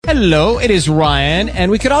Hello, it is Ryan,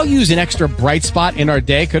 and we could all use an extra bright spot in our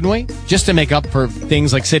day, couldn't we? Just to make up for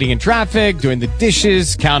things like sitting in traffic, doing the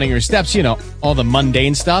dishes, counting your steps, you know, all the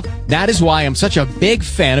mundane stuff. That is why I'm such a big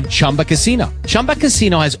fan of Chumba Casino. Chumba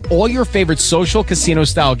Casino has all your favorite social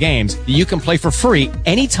casino-style games that you can play for free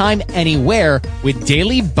anytime, anywhere with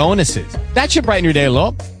daily bonuses. That should brighten your day a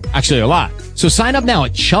little. Actually, a lot. So sign up now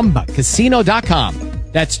at ChumbaCasino.com.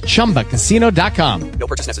 That's ChumbaCasino.com. No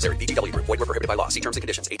purchase necessary. VGW Group. Void where prohibited by law. See terms and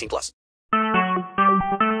conditions. 18+.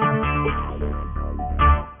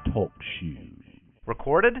 Talk shoes.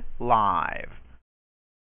 Recorded live.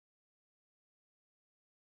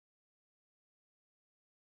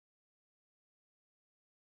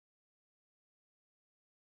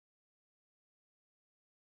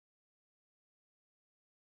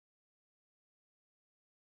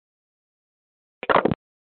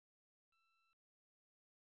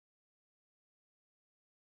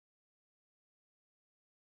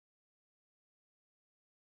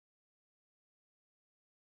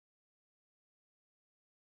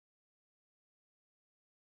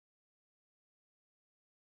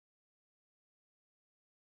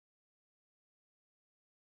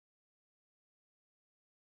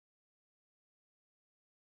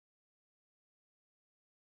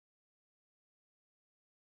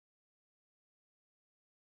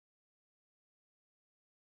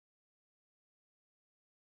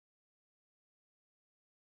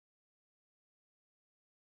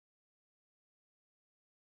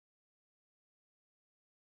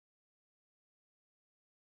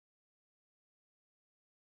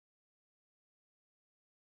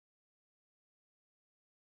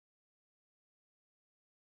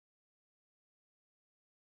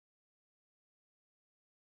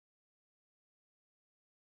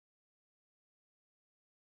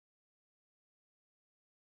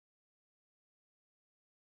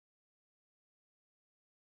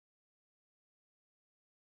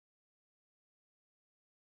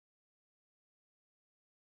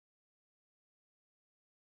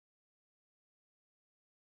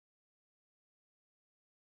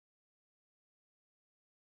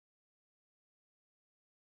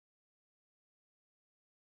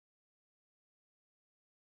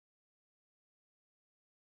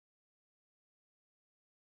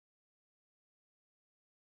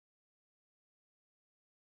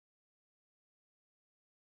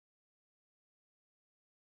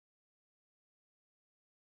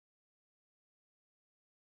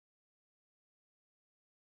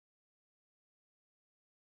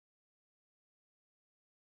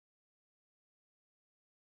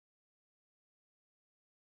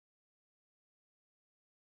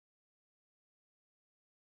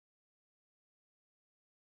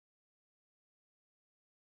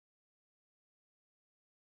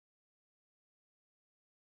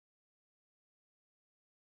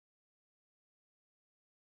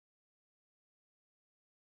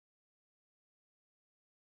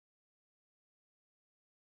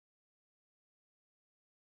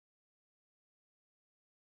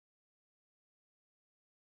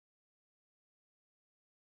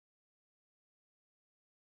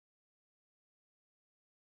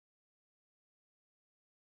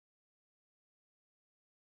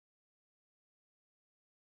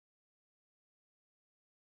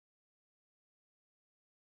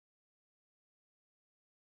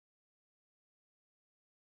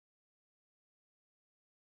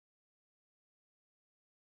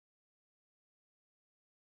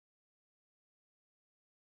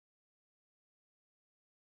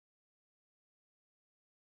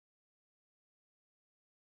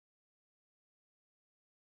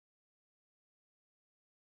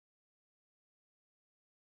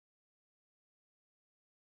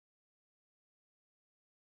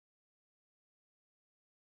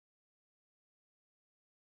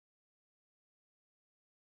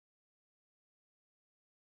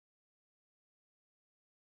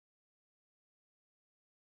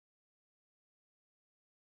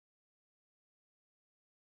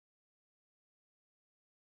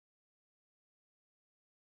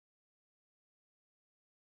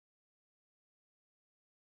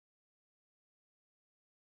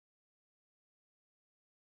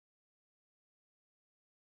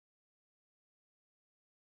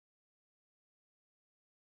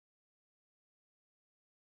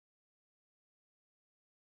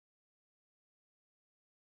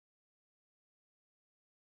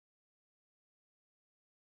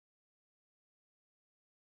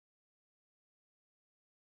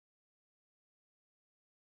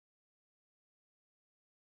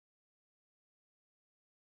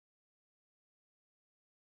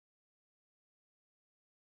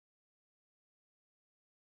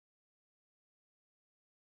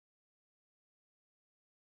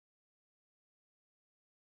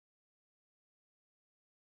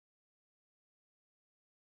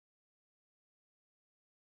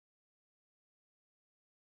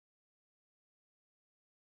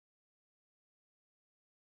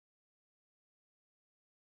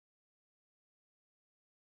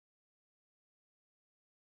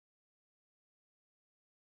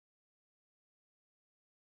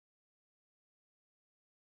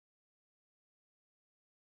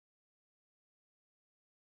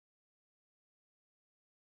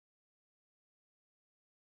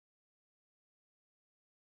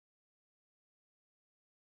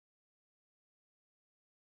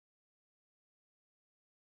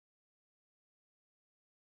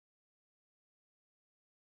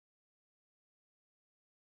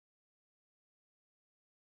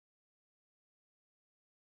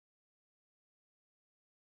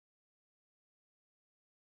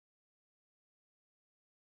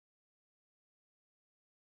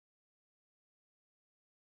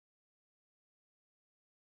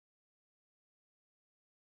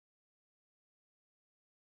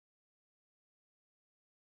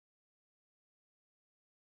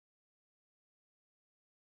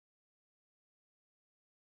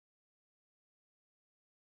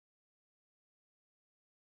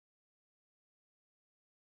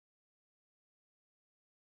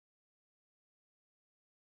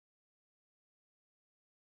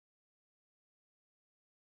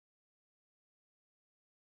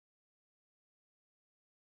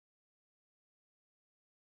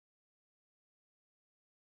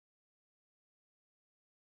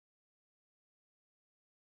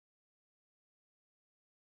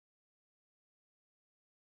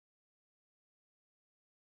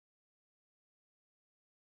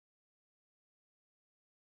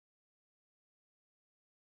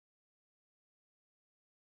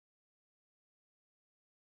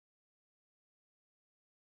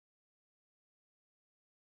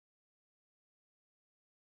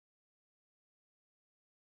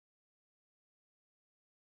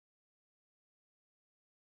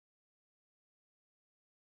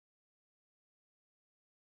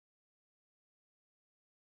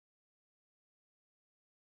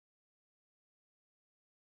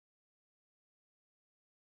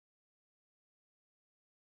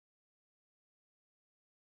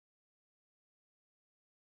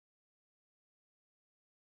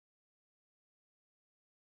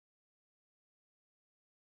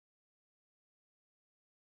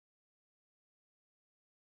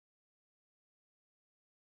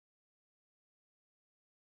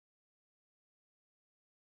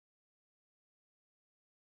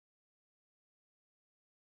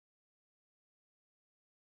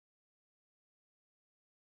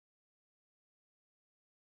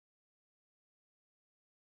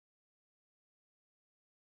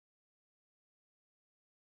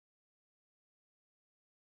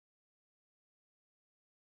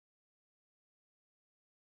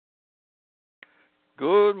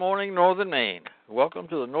 Good morning, Northern Maine. Welcome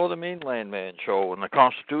to the Northern Maine Landman Show on the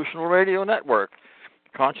Constitutional Radio Network,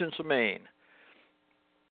 Conscience of Maine.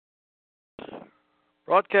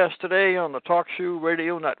 Broadcast today on the TalkShoe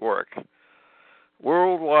Radio Network,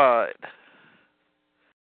 worldwide.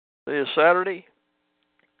 Today is Saturday,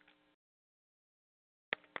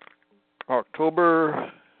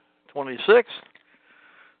 October 26th,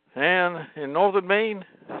 and in Northern Maine,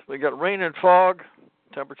 we got rain and fog,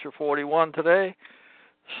 temperature 41 today.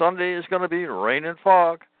 Sunday is going to be rain and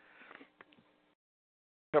fog.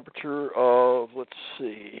 Temperature of,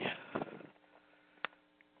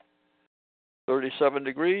 37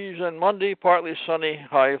 degrees, and Monday, partly sunny,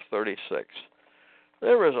 high of 36.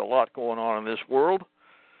 There is a lot going on in this world.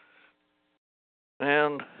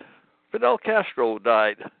 And Fidel Castro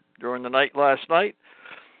died during the night last night,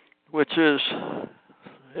 which is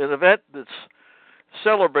an event that's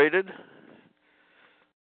celebrated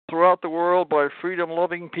throughout the world by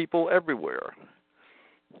freedom-loving people everywhere.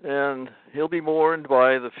 And he'll be mourned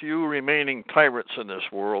by the few remaining tyrants in this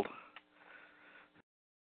world.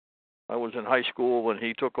 I was in high school when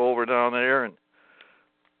he took over down there, and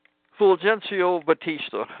Fulgencio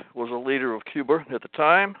Batista was a leader of Cuba at the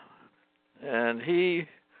time, and he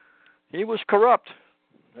was corrupt,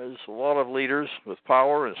 as a lot of leaders with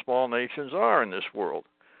power in small nations are in this world.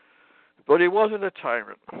 But he wasn't a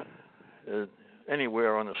tyrant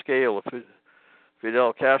anywhere on the scale of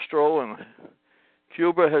Fidel Castro, and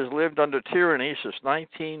Cuba has lived under tyranny since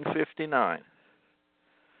 1959.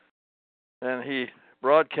 And he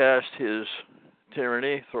broadcast his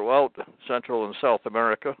tyranny throughout Central and South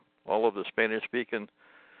America, all of the Spanish-speaking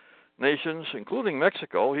nations, including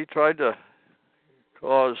Mexico. He tried to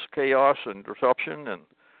cause chaos and disruption and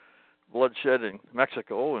bloodshed in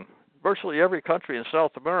Mexico, and virtually every country in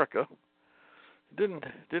South America. Didn't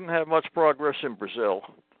have much progress in Brazil,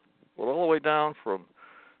 but all the way down from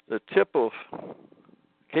the tip of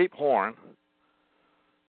Cape Horn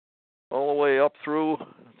all the way up through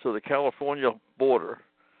to the California border,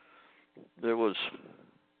 there was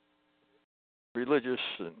religious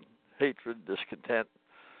and hatred, discontent,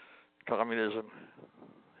 communism,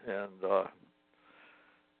 and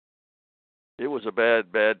it was a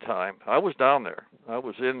bad time. I was down there. I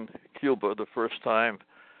was in Cuba the first time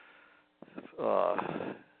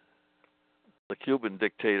the Cuban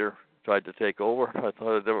dictator tried to take over. I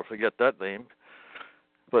thought I'd never forget that name.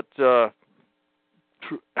 But I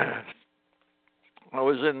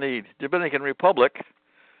was in the Dominican Republic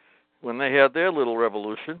when they had their little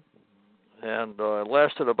revolution, and it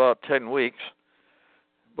lasted about 10 weeks.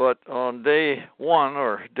 But on day one,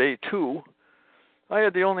 or day two, I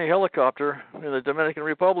had the only helicopter in the Dominican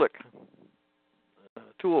Republic.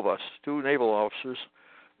 Two of us, two naval officers,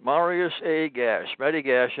 Marius A. Gash, Matty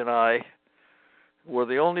Gash, and I were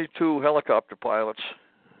the only two helicopter pilots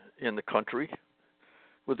in the country,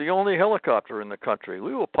 with the only helicopter in the country.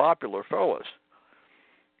 We were popular fellas.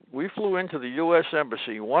 We flew into the U.S.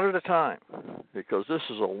 Embassy one at a time, because this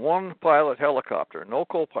is a one-pilot helicopter, no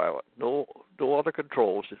co-pilot, no other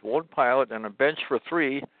controls, just one pilot and a bench for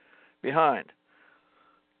three behind.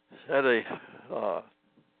 It had a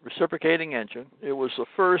reciprocating engine. It was the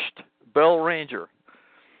first Bell Ranger.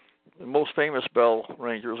 The most famous Bell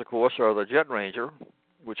Rangers, of course, are the Jet Ranger,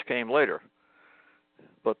 which came later.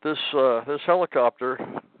 But this helicopter,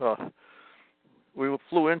 we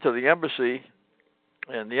flew into the embassy,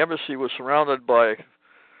 and the embassy was surrounded by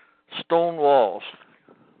stone walls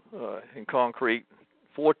in concrete,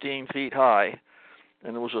 14 feet high,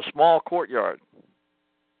 and there was a small courtyard.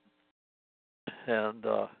 And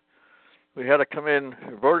we had to come in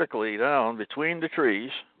vertically down between the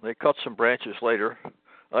trees. They cut some branches later.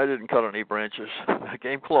 I didn't cut any branches. I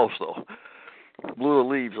came close, though. Blew the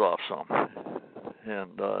leaves off some.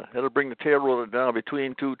 And had to bring the tail rotor down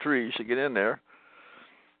between two trees to get in there.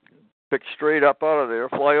 Pick straight up out of there,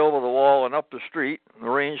 fly over the wall and up the street. The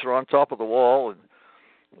Ranger on top of the wall. And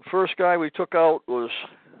the first guy we took out was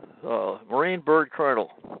Marine Bird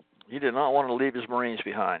Colonel. He did not want to leave his Marines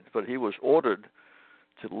behind, but he was ordered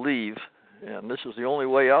to leave, and this is the only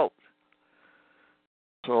way out.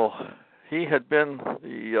 So he had been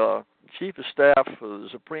the Chief of Staff for the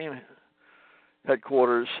Supreme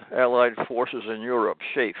Headquarters Allied Forces in Europe,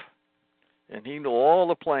 SHAEF, and he knew all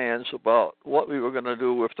the plans about what we were going to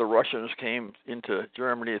do if the Russians came into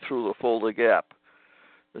Germany through the Fulda Gap.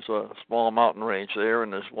 There's a small mountain range there,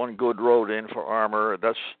 and there's one good road in for armor.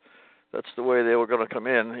 That's the way they were going to come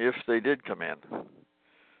in if they did come in.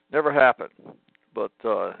 Never happened, but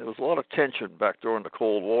there was a lot of tension back during the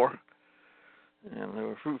Cold War, and there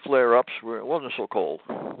were a few flare-ups where it wasn't so cold.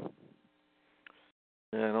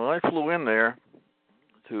 And I flew in there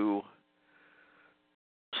to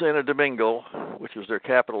Santo Domingo, which is their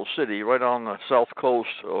capital city, right on the south coast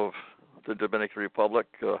of the Dominican Republic.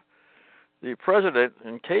 The president,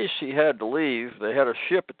 in case he had to leave, they had a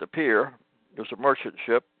ship at the pier. It was a merchant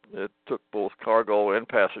ship. It took both cargo and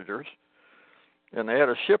passengers. And they had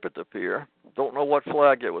a ship at the pier. Don't know what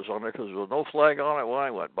flag it was on there because there was no flag on it when I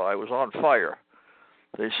went by. It was on fire.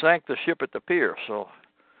 They sank the ship at the pier. So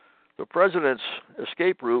the president's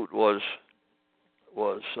escape route was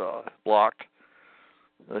blocked.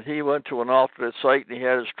 He went to an alternate site, and he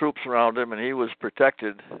had his troops around him, and he was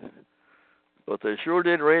protected. But they sure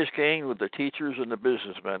did raise Cain with the teachers and the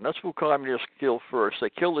businessmen. That's who communists kill first. They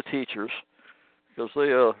kill the teachers because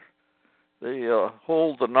they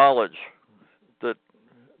hold the knowledge that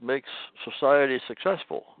makes society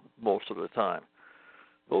successful most of the time.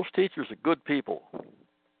 Those teachers are good people.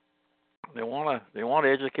 They want to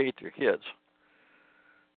educate their kids.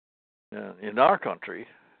 And in our country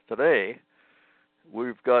today,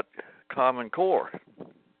 we've got Common Core.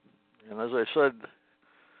 And as I said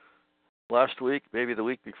last week, maybe the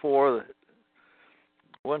week before,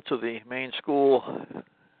 I went to the Maine School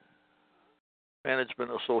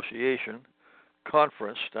Management Association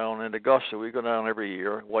conference down in Augusta. We go down every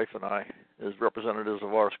year, wife and I, as representatives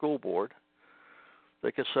of our school board.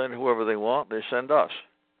 They can send whoever they want. They send us.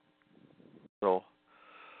 So,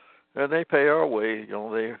 and they pay our way.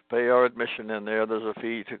 They pay our admission in there. There's a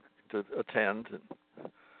fee to attend. And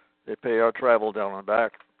they pay our travel down and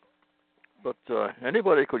back. But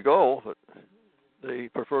anybody could go, but they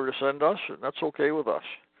prefer to send us, and that's okay with us.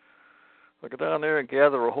 I go down there and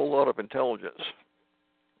gather a whole lot of intelligence.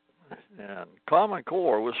 And Common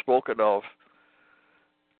Core was spoken of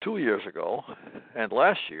 2 years ago, and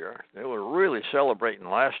last year. They were really celebrating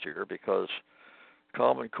last year because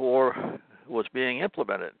Common Core was being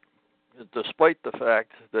implemented, despite the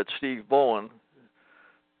fact that Steve Bowen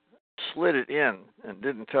slid it in and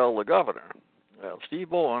didn't tell the governor. Well, Steve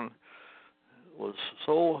Bowen was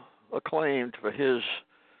so acclaimed for his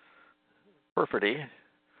perfidy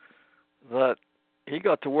that he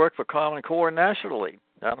got to work for Common Core nationally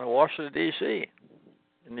down in Washington, D.C.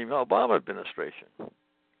 in the Obama administration.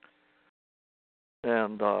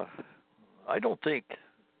 And I don't think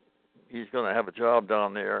he's going to have a job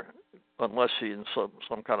down there unless he's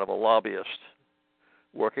some kind of a lobbyist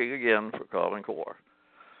working again for Common Core.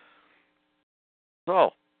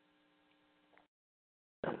 So,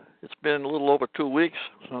 it's been a little over 2 weeks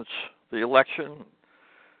since the election.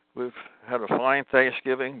 We've had a fine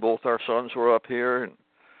Thanksgiving. Both our sons were up here, and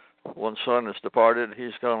one son has departed.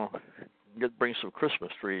 He's going to bring some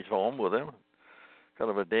Christmas trees home with him.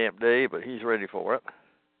 Kind of a damp day, but he's ready for it.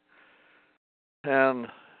 And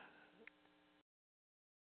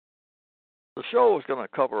the show is going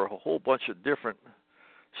to cover a whole bunch of different,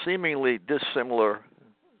 seemingly dissimilar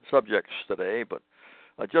subjects today, but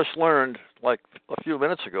I just learned, like a few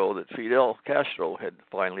minutes ago, that Fidel Castro had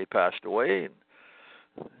finally passed away,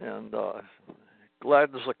 and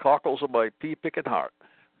gladdens the cockles of my pea-picking heart,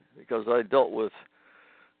 because I dealt with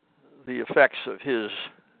the effects of his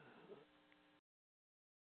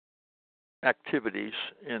activities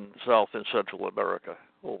in South and Central America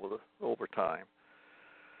over time.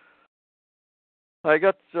 I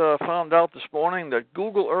got found out this morning that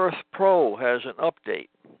Google Earth Pro has an update.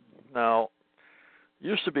 Now,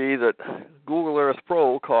 used to be that Google Earth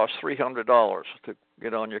Pro cost $300 to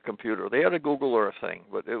get on your computer. They had a Google Earth thing,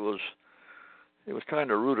 but it was kind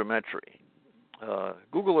of rudimentary.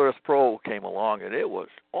 Google Earth Pro came along, and it was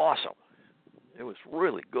awesome. It was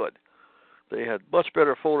really good. They had much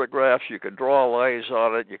better photographs. You could draw lines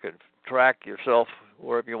on it. You could track yourself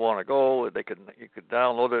wherever you want to go. You could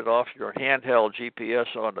download it off your handheld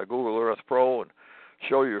GPS on the Google Earth Pro and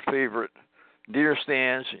show your favorite deer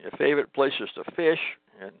stands and your favorite places to fish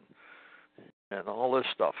and all this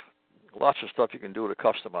stuff. Lots of stuff you can do to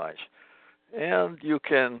customize. And you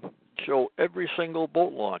can show every single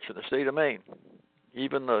boat launch in the state of Maine,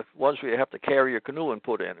 even the ones where you have to carry your canoe and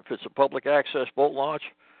put in. If it's a public access boat launch,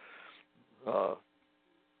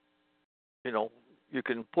 you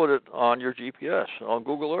can put it on your GPS, on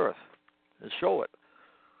Google Earth, and show it.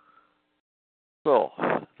 So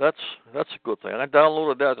that's a good thing. I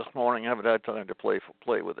downloaded that this morning. I haven't had time to play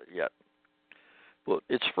with it yet, but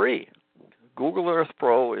it's free. Google Earth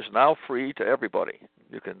Pro is now free to everybody.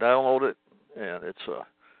 You can download it, and it's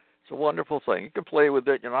a wonderful thing. You can play with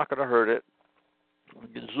it. You're not going to hurt it.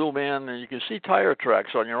 You can zoom in, and you can see tire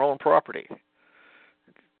tracks on your own property.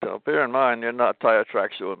 Now, bear in mind, they're not tire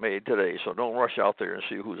tracks that were made today, so don't rush out there and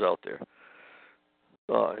see who's out there.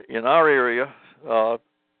 In our area,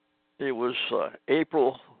 it was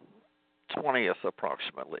April 20th,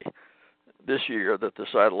 approximately, this year that the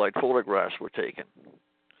satellite photographs were taken.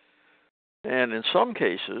 And in some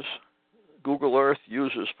cases, Google Earth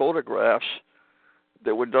uses photographs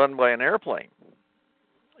that were done by an airplane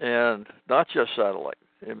and not just satellite.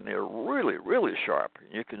 And they're really, really sharp.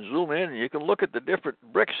 You can zoom in and you can look at the different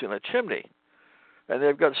bricks in a chimney. And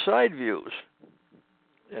they've got side views.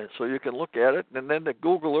 And so you can look at it. And then the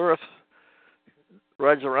Google Earth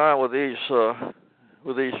rides around with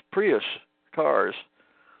these Prius cars.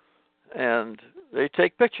 And they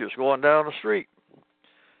take pictures going down the street.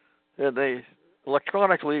 And they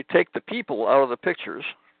electronically take the people out of the pictures.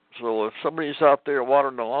 So if somebody's out there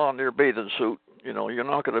watering the lawn in their bathing suit, you're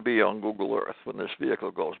not going to be on Google Earth when this vehicle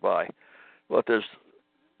goes by. But there's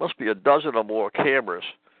must be a dozen or more cameras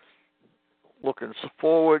looking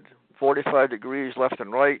forward, 45 degrees left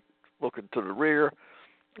and right, looking to the rear,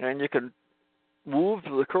 and you can move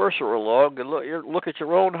the cursor along and look at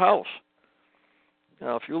your own house.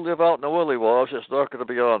 Now, if you live out in the Willy Walls, it's not going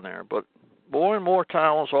to be on there, but more and more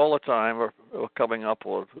towns all the time are coming up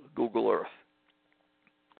with Google Earth.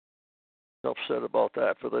 Enough said about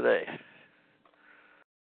that for the day.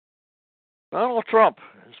 Donald Trump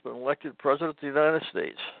has been elected President of the United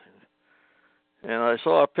States. And I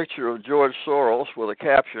saw a picture of George Soros with a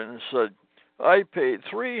caption that said, "I paid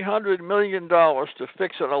 $300 million to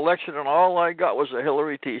fix an election and all I got was a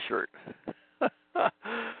Hillary t-shirt."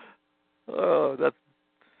 Oh, that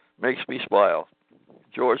makes me smile.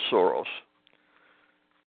 George Soros.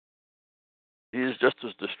 He's just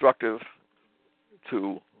as destructive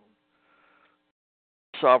to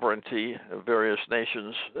sovereignty of various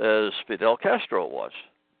nations as Fidel Castro was.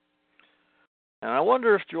 And I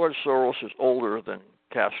wonder if George Soros is older than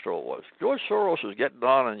Castro was. George Soros is getting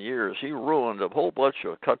on in years. He ruined a whole bunch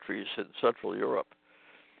of countries in Central Europe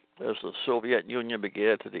as the Soviet Union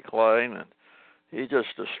began to decline, and he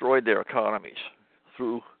just destroyed their economies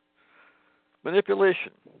through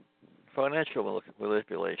manipulation, financial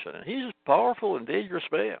manipulation. And he's a powerful and dangerous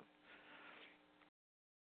man.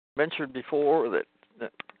 Mentioned before that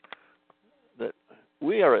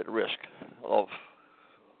we are at risk of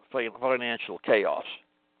financial chaos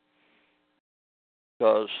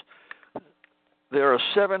because there are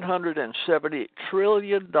 $770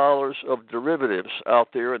 trillion of derivatives out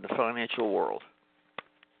there in the financial world.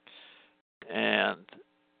 And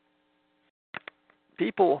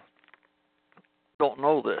people don't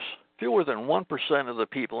know this. Fewer than 1% of the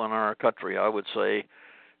people in our country, I would say,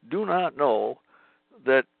 do not know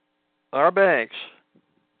that our banks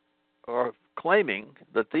are claiming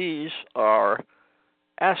that these are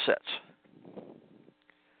assets.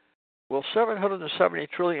 Well, $770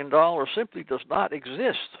 trillion simply does not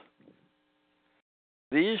exist.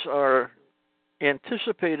 These are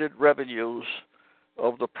anticipated revenues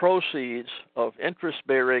of the proceeds of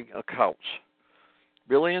interest-bearing accounts.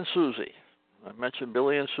 Billy and Susie. I mentioned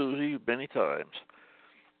Billy and Susie many times.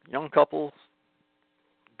 Young couple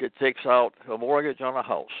takes out a mortgage on a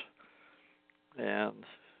house. And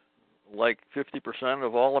like 50%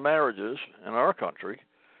 of all the marriages in our country,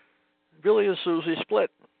 Billy and Susie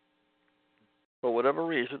split. For whatever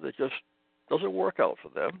reason, it just doesn't work out for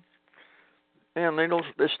them. And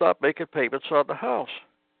they stop making payments on the house.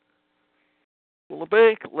 Well, the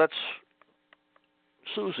bank lets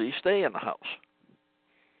Susie stay in the house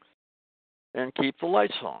and keep the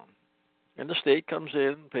lights on. And the state comes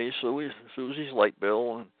in, pays Susie's light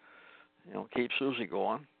bill, and keeps Susie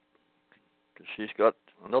going. Because she's got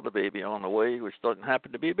another baby on the way, which doesn't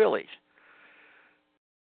happen to be Billy's.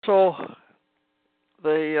 So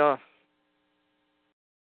the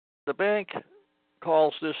bank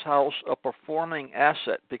calls this house a performing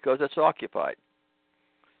asset because it's occupied.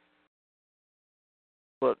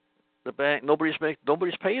 But the bank, nobody's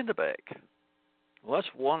paying the bank. Well,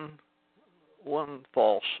 that's one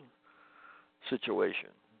false situation.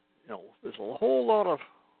 There's a whole lot of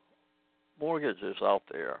mortgages out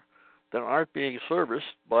there that aren't being serviced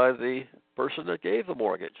by the person that gave the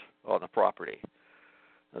mortgage on the property.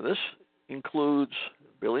 Now, this includes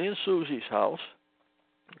Billy and Susie's house,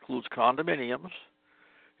 includes condominiums,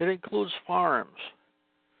 it includes farms.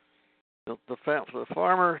 The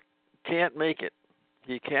farmer can't make it.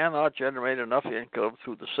 He cannot generate enough income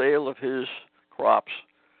through the sale of his crops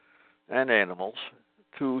and animals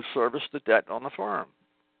to service the debt on the farm.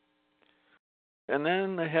 And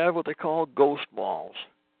then they have what they call ghost malls.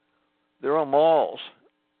 There are malls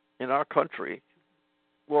in our country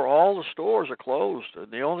where all the stores are closed,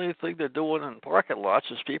 and the only thing they're doing in parking lots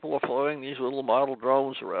is people are flying these little model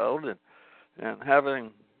drones around and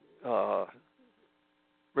having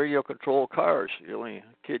radio-controlled cars. A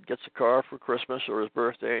kid gets a car for Christmas or his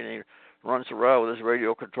birthday, and he runs around with his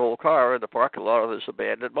radio-controlled car in the parking lot of this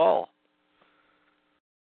abandoned mall.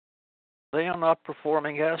 They are not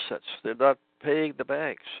performing assets. They're not paying the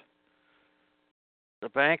banks. The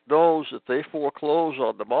bank knows that they foreclose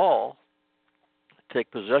on the mall, take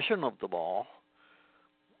possession of the mall.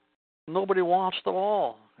 Nobody wants the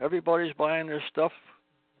mall. Everybody's buying their stuff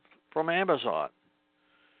from Amazon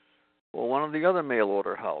or one of the other mail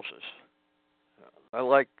order houses. I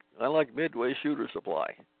like Midway Shooter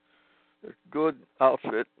Supply. They're good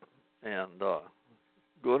outfit and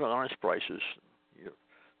good honest prices.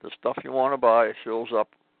 The stuff you want to buy shows up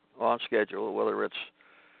on schedule, whether it's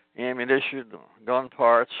ammunition, gun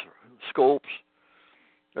parts, scopes,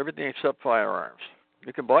 everything except firearms.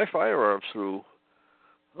 You can buy firearms through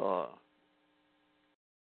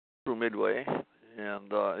Midway,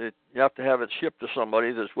 and you have to have it shipped to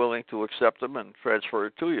somebody that's willing to accept them and transfer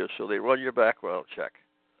it to you. So they run your background check.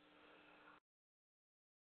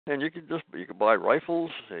 And you can buy rifles,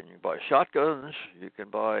 and you can buy shotguns, you can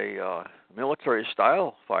buy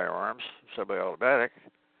military-style firearms, semi-automatic,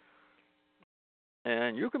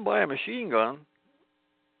 and you can buy a machine gun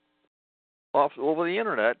over the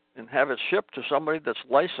internet and have it shipped to somebody that's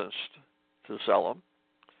licensed to sell them,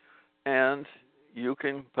 and you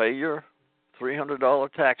can pay your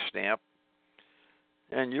 $300 tax stamp,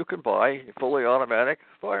 and you can buy a fully automatic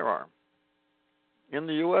firearm in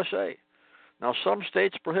the USA. Now, some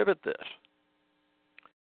states prohibit this,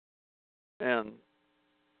 and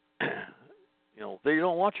they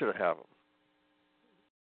don't want you to have them.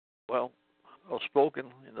 Well, I've spoken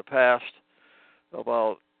in the past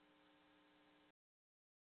about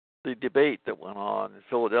the debate that went on in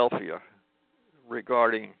Philadelphia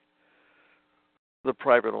regarding the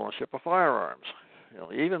private ownership of firearms.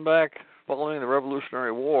 Even back following the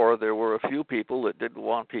Revolutionary War, there were a few people that didn't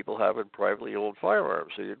want people having privately owned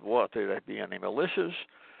firearms. They didn't want there to be any militias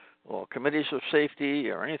or committees of safety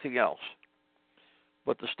or anything else.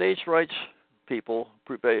 But the states' rights people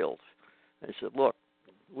prevailed. They said, look,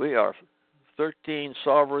 we are 13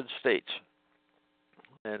 sovereign states,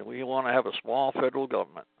 and we want to have a small federal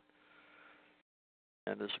government.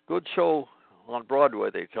 And there's a good show on Broadway,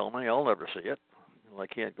 they tell me. I'll never see it. I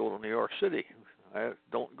can't go to New York City. I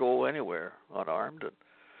don't go anywhere unarmed, and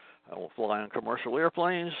I won't fly on commercial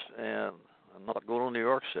airplanes, and I'm not going to New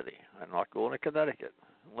York City. I'm not going to Connecticut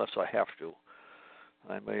unless I have to.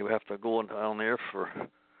 I may have to go down there for a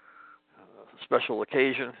special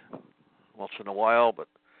occasion once in a while, but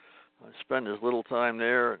I spend as little time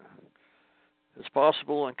there as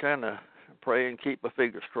possible and kind of pray and keep my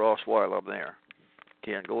fingers crossed while I'm there.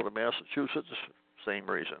 Can't go to Massachusetts, same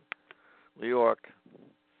reason. New York.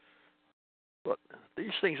 But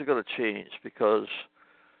these things are going to change because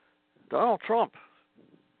Donald Trump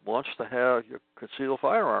wants to have your concealed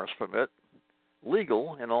firearms permit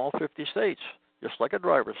legal in all 50 states, just like a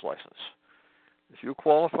driver's license. If you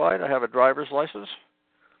qualify to have a driver's license,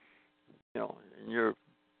 and you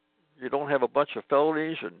don't have a bunch of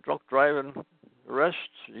felonies and drunk driving arrests,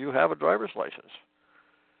 you have a driver's license.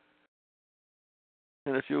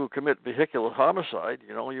 And if you commit vehicular homicide,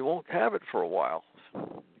 you won't have it for a while.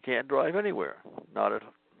 You can't drive anywhere, not at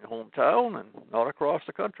your hometown and not across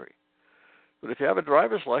the country. But if you have a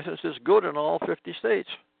driver's license, it's good in all 50 states.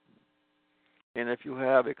 And if you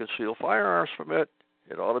have a concealed firearms permit,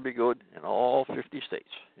 it ought to be good in all 50 states,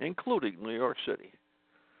 including New York City.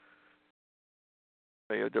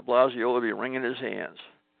 Mayor de Blasio would be wringing his hands.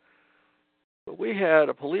 But we had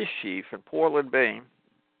a police chief in Portland, Maine,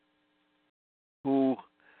 who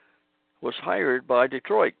was hired by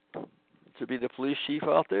Detroit to be the police chief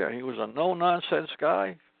out there. He was a no-nonsense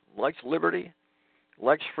guy, likes liberty,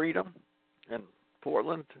 likes freedom, and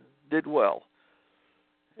Portland did well.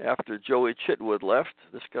 After Joey Chitwood left,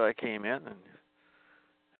 this guy came in,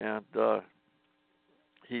 and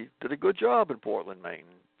he did a good job in Portland, Maine.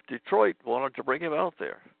 Detroit wanted to bring him out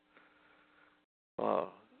there,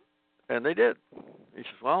 and they did. He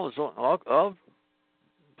says, well, I'm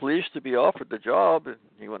pleased to be offered the job, and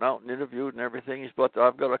he went out and interviewed and everything, but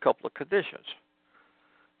I've got a couple of conditions.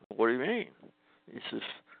 What do you mean? He says,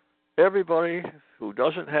 everybody who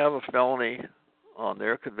doesn't have a felony on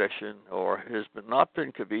their conviction or has not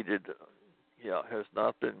been convicted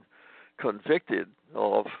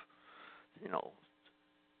of,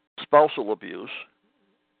 spousal abuse,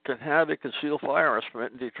 can have a concealed firearms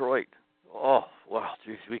permit in Detroit. Oh, well,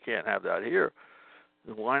 geez, we can't have that here.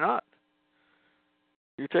 Why not?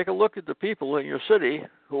 You take a look at the people in your city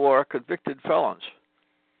who are convicted felons.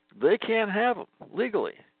 They can't have them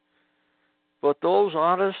legally. But those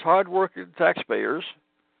honest, hard-working taxpayers,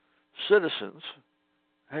 citizens,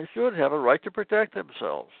 they should have a right to protect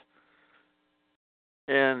themselves.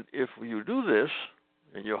 And if you do this,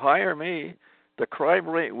 and you hire me, the crime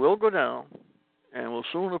rate will go down and will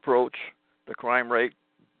soon approach the crime rate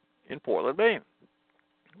in Portland, Maine,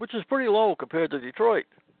 which is pretty low compared to Detroit.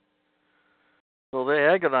 So they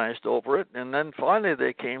agonized over it, and then finally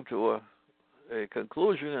they came to a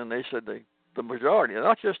conclusion, and they said the majority,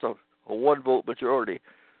 not just a one-vote majority,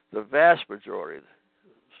 the vast majority.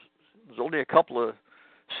 There's only a couple of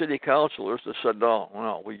city councilors that said,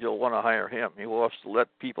 no, we don't want to hire him. He wants to let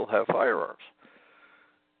people have firearms.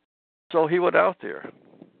 So he went out there,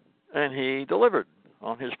 and he delivered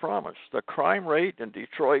on his promise. The crime rate in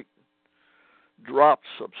Detroit dropped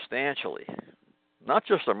substantially. Not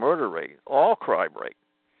just the murder rate, all crime rate.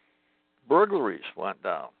 Burglaries went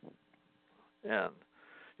down. And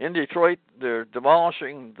in Detroit, they're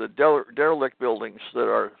demolishing the derelict buildings that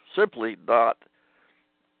are simply not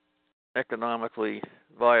economically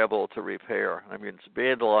viable to repair. I mean, it's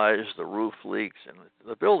vandalized, the roof leaks, and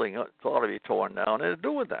the building ought to be torn down, and they're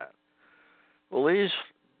doing that. Well, these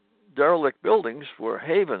derelict buildings were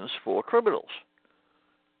havens for criminals.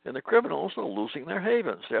 And the criminals are losing their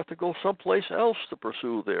havens. They have to go someplace else to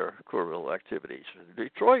pursue their criminal activities.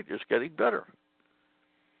 Detroit is getting better.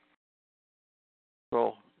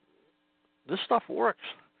 So this stuff works.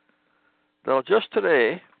 Now, just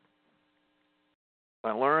today,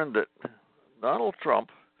 I learned that Donald Trump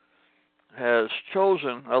has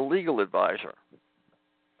chosen a legal advisor.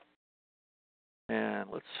 And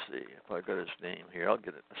let's see if I got his name here. I'll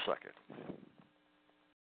get it in a second.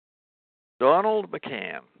 Donald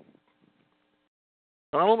McCann.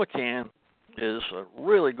 Donald McCann is a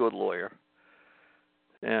really good lawyer,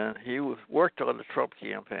 and he worked on the Trump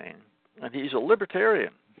campaign. And he's a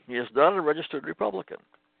libertarian. He is not a registered Republican.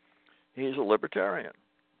 He's a libertarian.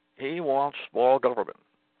 He wants small government.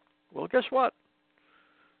 Well, guess what?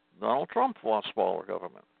 Donald Trump wants smaller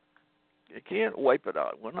government. You can't wipe it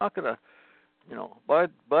out. We're not going to,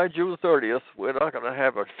 by June 30th, we're not going to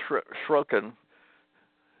have a shrunken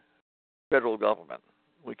federal government.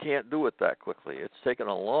 We can't do it that quickly. It's taken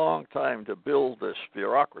a long time to build this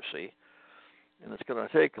bureaucracy, and it's going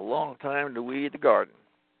to take a long time to weed the garden.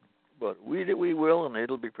 But weed it we will, and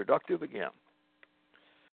it'll be productive again.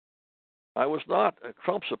 I was not a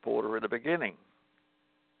Trump supporter in the beginning,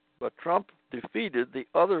 but Trump defeated the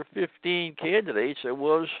other 15 candidates and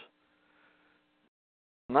was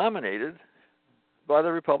nominated by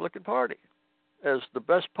the Republican Party as the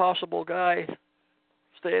best possible guy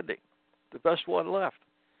standing, the best one left.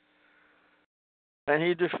 And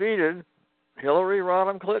he defeated Hillary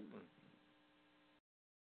Rodham Clinton.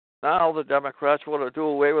 Now the Democrats want to do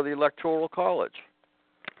away with the Electoral College.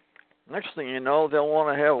 Next thing you know, they'll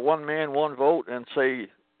want to have one man, one vote and say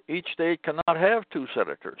each state cannot have two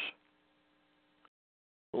senators.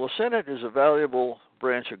 Well, the Senate is a valuable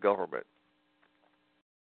branch of government.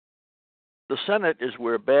 The Senate is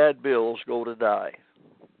where bad bills go to die.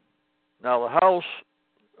 Now, the House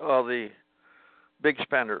are the big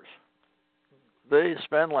spenders. They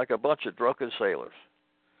spend like a bunch of drunken sailors.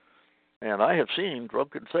 And I have seen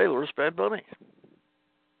drunken sailors spend money.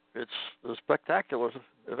 It's a spectacular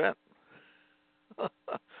event.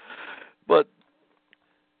 But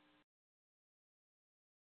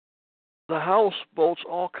the House votes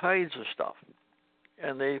all kinds of stuff.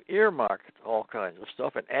 And they've earmarked all kinds of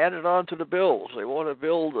stuff and added on to the bills. They want to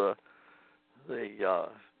build the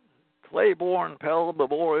Claiborne Pell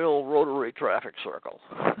Memorial Rotary Traffic Circle.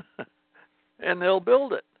 And they'll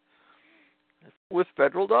build it with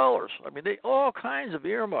federal dollars. I mean, all kinds of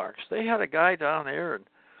earmarks. They had a guy down there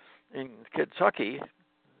in Kentucky,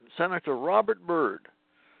 Senator Robert Byrd,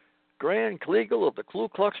 Grand Kleagle of the Ku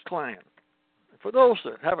Klux Klan. For those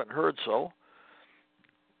that haven't heard so,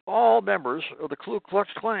 all members of the Ku Klux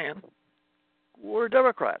Klan were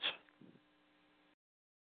Democrats.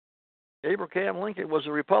 Abraham Lincoln was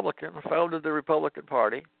a Republican, founded the Republican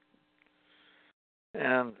Party,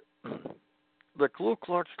 and the Ku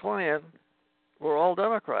Klux Klan were all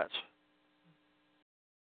Democrats.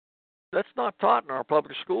 That's not taught in our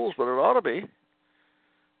public schools, but it ought to be.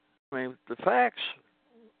 I mean, the facts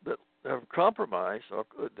that have compromised, or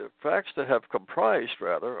the facts that have comprised,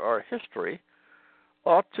 rather, our history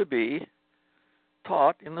ought to be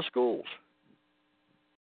taught in the schools.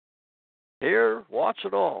 Here, watch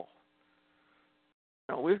it all.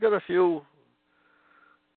 Now, we've got a few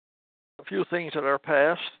things in our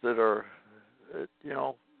past that are,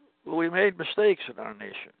 we made mistakes in our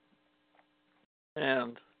nation.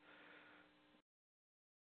 And,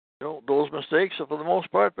 those mistakes have, for the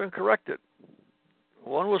most part, been corrected.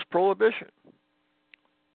 One was prohibition.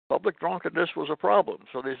 Public drunkenness was a problem.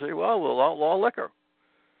 So they say, well, we'll outlaw liquor.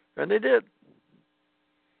 And they did.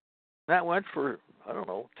 That went for, 10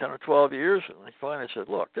 or 12 years. And they finally said,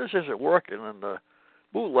 look, this isn't working, and the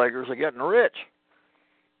bootleggers are getting rich.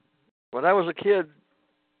 when I was a kid,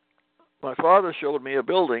 my father showed me a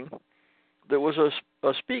building that was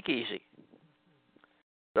a speakeasy.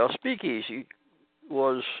 Now, speakeasy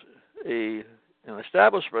was an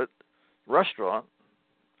establishment, restaurant,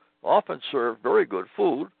 often served very good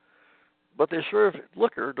food, but they served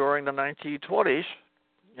liquor during the 1920s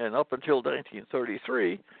and up until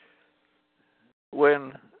 1933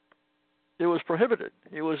 when it was prohibited.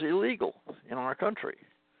 It was illegal in our country.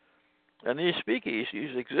 And these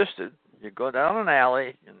speakeasies existed. You go down an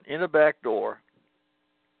alley and in a back door,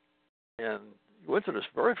 and you went to this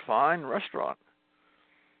very fine restaurant.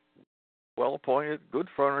 Well-appointed, good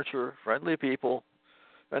furniture, friendly people,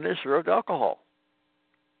 and they served alcohol.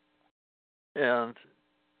 And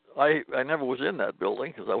I never was in that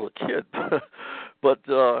building because I was a kid. But,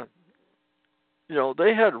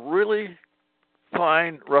 they had really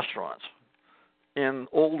fine restaurants in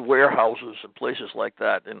old warehouses and places like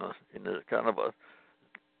that in the kind of a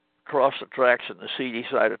across the tracks in the seedy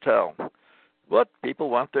side of town. But people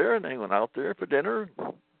went there and they went out there for dinner,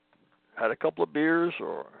 had a couple of beers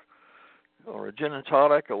or a gin and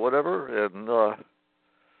tonic or whatever, and the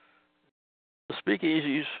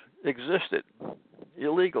speakeasies existed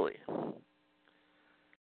illegally.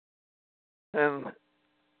 And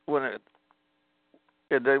when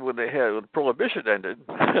Prohibition ended,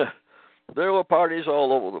 there were parties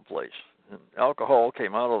all over the place, and alcohol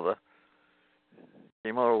came out of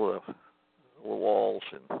the walls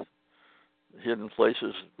and hidden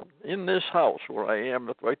places. In this house where I am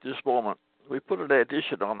right this moment, we put an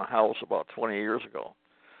addition on the house about 20 years ago.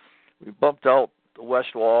 We bumped out the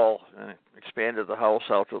west wall and expanded the house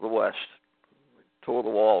out to the west. We tore the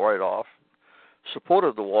wall right off.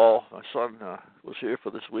 Supported the wall. My son was here for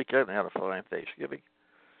this weekend and had a fine Thanksgiving.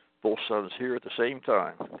 Both sons here at the same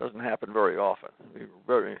time. It doesn't happen very often. We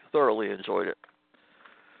very thoroughly enjoyed it.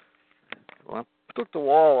 When I took the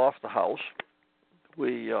wall off the house,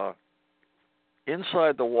 we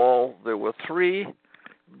inside the wall there were 3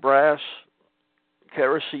 brass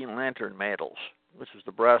kerosene lantern mantles, which is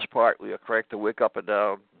the brass part where you crank the wick up and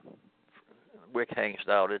down. The wick hangs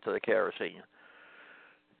down into the kerosene.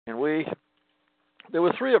 And there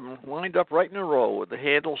were 3 of them lined up right in a row with the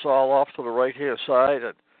handles all off to the right-hand side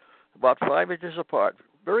and about 5 inches apart,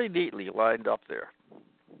 very neatly lined up there.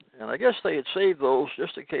 And I guess they had saved those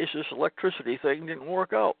just in case this electricity thing didn't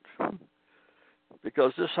work out,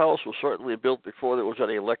 because this house was certainly built before there was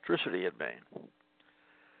any electricity in Maine.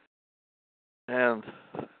 And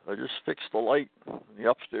I just fixed the light in the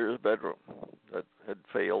upstairs bedroom that had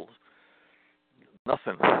failed.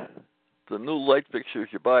 Nothing. The new light fixtures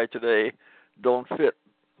you buy today don't fit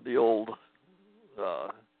the old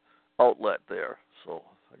outlet there, so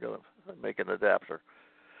I got to make an adapter.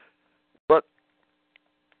 But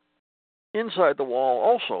inside the wall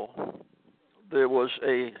also, there was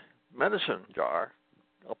a medicine jar,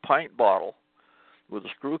 a pint bottle with a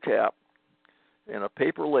screw cap, and a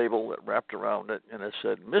paper label that wrapped around it, and it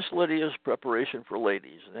said, Miss Lydia's Preparation for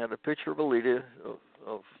Ladies. And it had a picture of a Lydia,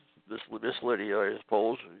 of this Miss Lydia, I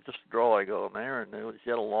suppose, just a drawing on there, and she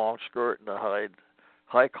had a long skirt and a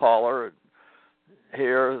high collar and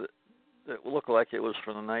hair that looked like it was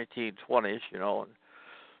from the 1920s,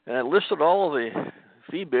 and it listed all of the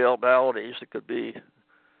female maladies that could be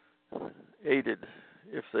aided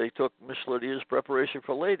if they took Miss Lydia's Preparation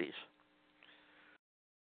for Ladies.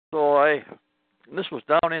 So and this was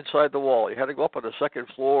down inside the wall. You had to go up on the second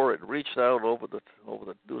floor and reach down over the.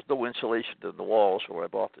 There was no insulation in the walls where I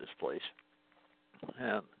bought this place,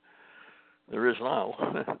 and there is now.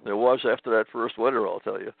 There was after that first winter, I'll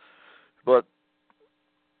tell you. But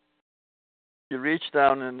you reach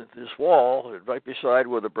down in this wall, and right beside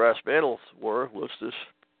where the brass mantles were was this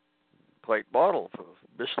pint bottle for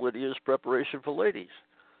Miss Lydia's Preparation for Ladies,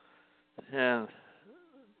 and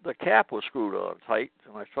the cap was screwed on tight,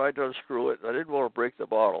 and I tried to unscrew it. I didn't want to break the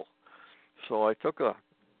bottle, so I took a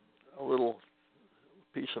little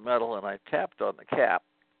piece of metal and I tapped on the cap,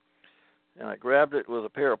 and I grabbed it with a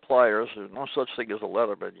pair of pliers. There's no such thing as a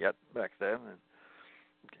Leatherman yet back then,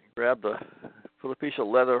 and put a piece of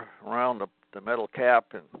leather around the metal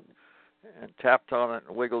cap and tapped on it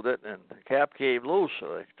and wiggled it, and the cap came loose.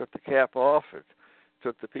 So I took the cap off and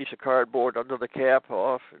took the piece of cardboard under the cap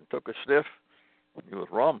off and took a sniff. It was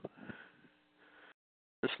rum.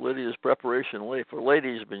 This Lydia's Preparation for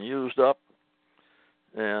Ladies has been used up,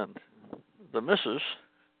 and the missus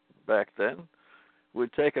back then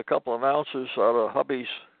would take a couple of ounces out of hubby's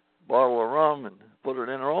bottle of rum and put it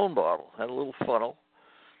in her own bottle. Had a little funnel,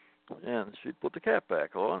 and she'd put the cap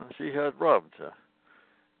back on, and she had rum to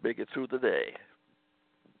make it through the day.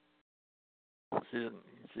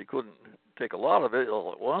 She couldn't take a lot of it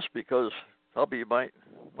all at once because hubby might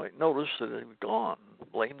notice that it was gone,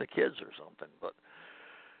 blame the kids or something. But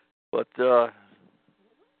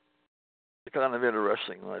it's kind of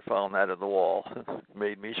interesting when I found that in the wall. It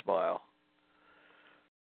made me smile.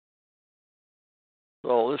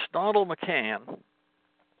 So this Donald McCann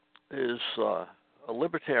is a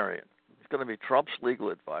libertarian. He's going to be Trump's legal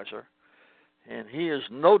advisor, and he is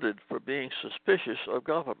noted for being suspicious of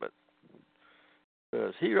government,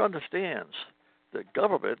 because he understands that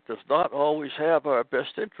government does not always have our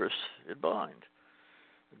best interests in mind.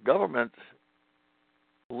 Government,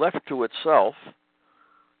 left to itself,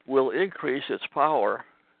 will increase its power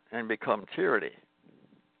and become tyranny.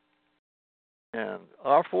 And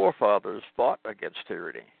our forefathers fought against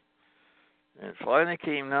tyranny. And it finally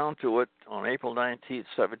came down to it on April 19th,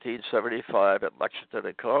 1775 at Lexington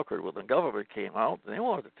and Concord, when the government came out and they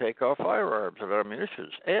wanted to take our firearms and our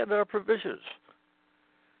munitions and our provisions.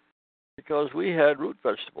 Because we had root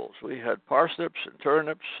vegetables. We had parsnips and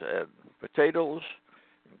turnips and potatoes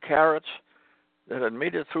and carrots that had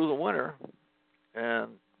made it through the winter.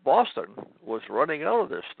 And Boston was running out of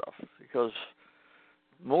this stuff because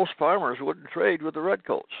most farmers wouldn't trade with the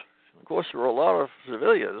redcoats. Of course, there were a lot of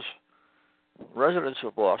civilians, residents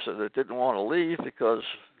of Boston, that didn't want to leave because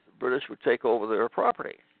the British would take over their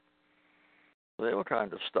property. They were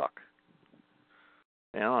kind of stuck.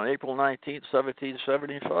 And on April 19,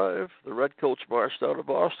 1775, the redcoats marched out of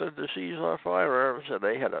Boston to seize our firearms, and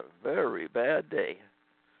they had a very bad day.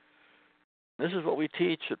 This is what we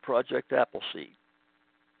teach at Project Appleseed.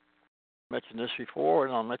 I mentioned this before,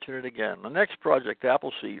 and I'll mention it again. The next Project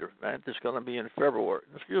Appleseed event is going to be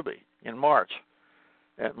in March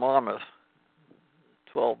at Monmouth,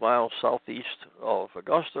 12 miles southeast of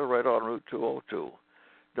Augusta, right on Route 202.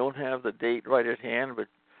 Don't have the date right at hand, but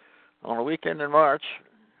on a weekend in March,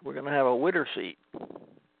 we're going to have a winter seat.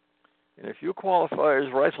 And if you qualify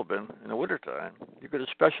as rifleman in the wintertime, you get a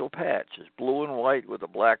special patch. It's blue and white with a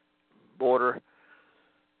black border,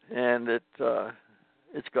 and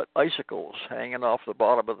it's got icicles hanging off the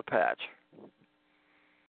bottom of the patch.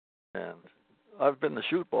 And I've been the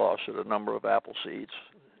shoot boss at a number of Appleseeds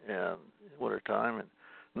in wintertime. And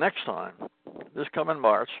next time, this coming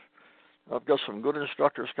March, I've got some good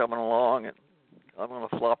instructors coming along, and I'm going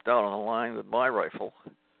to flop down on the line with my rifle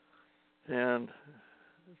and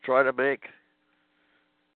try to make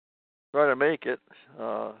it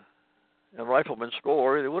a rifleman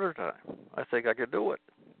score in the wintertime. I think I could do it.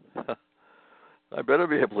 I better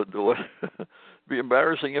be able to do it. It'd be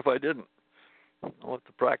embarrassing if I didn't. I'll have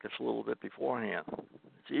to practice a little bit beforehand.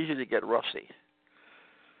 It's easy to get rusty.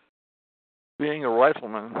 Being a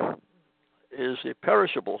rifleman is a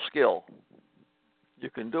perishable skill. You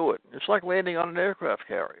can do it. It's like landing on an aircraft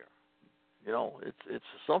carrier. You know, it's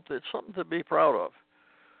something to be proud of.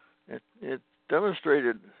 It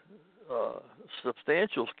demonstrated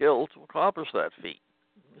substantial skill to accomplish that feat.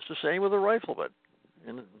 It's the same with a rifleman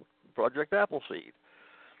in Project Appleseed.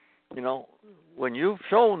 You know, when you've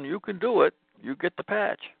shown you can do it, you get the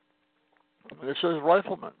patch. And it says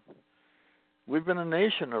rifleman. We've been a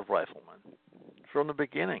nation of riflemen from the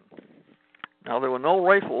beginning. Now, there were no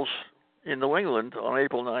rifles in New England on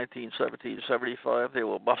April 19, 1775. They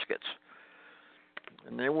were muskets.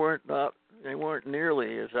 And they weren't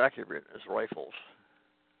nearly as accurate as rifles.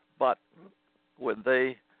 But when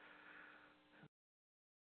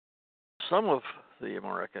some of the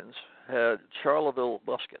Americans had Charleville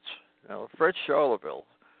muskets. Now, the French Charlevilles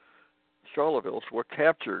were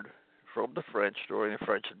captured from the French during the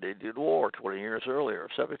French and Indian War 20 years earlier,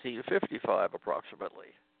 1755 approximately.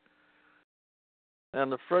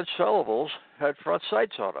 And the French Charlevilles had front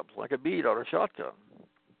sights on them, like a bead on a shotgun.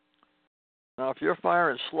 Now, if you're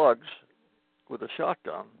firing slugs with a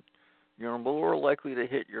shotgun, you're more likely to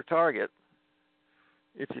hit your target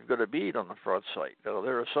if you've got a bead on the front sight. Now,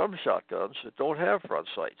 there are some shotguns that don't have front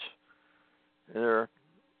sights. They're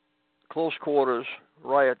close quarters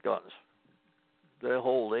riot guns. They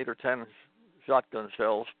hold 8 or 10 shotgun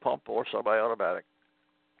shells, pump or semi-automatic.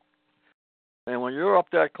 And when you're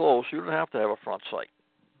up that close, you don't have to have a front sight.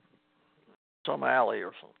 Some alley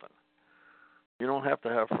or something. You don't have to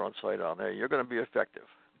have front sight on there. You're going to be effective.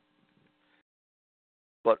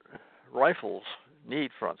 But rifles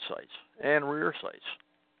need front sights and rear sights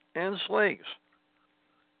and slings.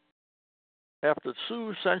 After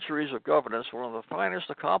 2 centuries of governance, one of the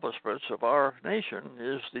finest accomplishments of our nation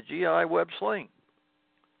is the GI Webb sling.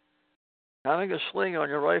 Having a sling on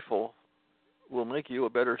your rifle will make you a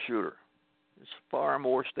better shooter. It's far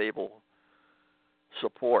more stable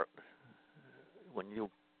support when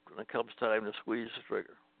it comes time to squeeze the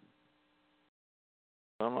trigger.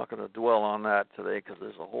 I'm not going to dwell on that today because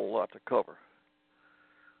there's a whole lot to cover.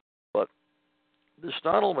 But this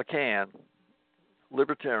Donald McCann,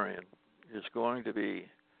 libertarian, is going to be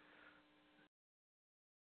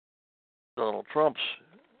Donald Trump's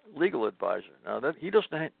legal advisor. Now, that he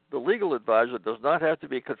doesn't. The legal advisor does not have to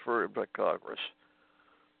be confirmed by Congress.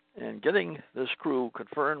 And getting this crew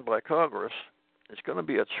confirmed by Congress is going to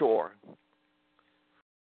be a chore,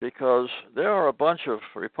 because there are a bunch of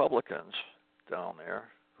Republicans down there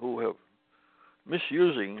who have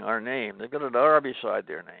misusing our name. They've got an R beside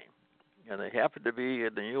their name, and they happen to be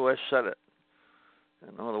in the U.S. Senate.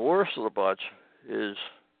 And one of the worst of the bunch is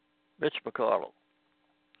Mitch McConnell.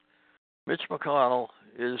 Mitch McConnell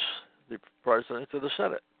is the president of the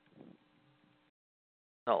Senate.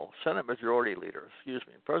 No, Senate Majority Leader, excuse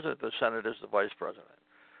me. President of the Senate is the vice president.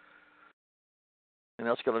 And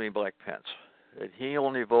that's going to be Mike Pence. And he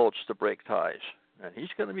only votes to break ties. And he's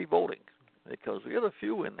going to be voting, because we got a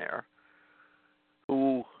few in there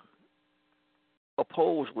who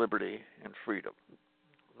oppose liberty and freedom.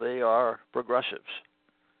 They are progressives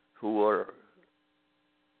who are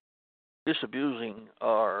disabusing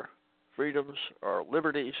our freedoms, our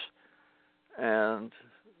liberties, and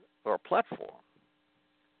our platform.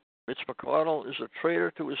 Mitch McConnell is a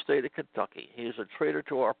traitor to his state of Kentucky. He is a traitor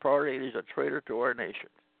to our party, and he's a traitor to our nation.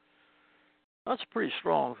 That's a pretty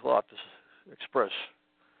strong thought to express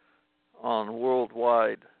on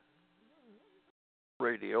worldwide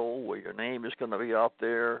radio, where your name is going to be out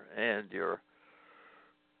there and your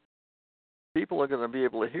people are going to be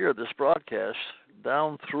able to hear this broadcast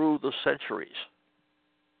down through the centuries,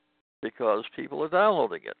 because people are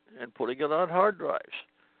downloading it and putting it on hard drives.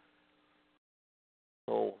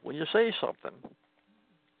 So when you say something,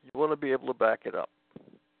 you want to be able to back it up.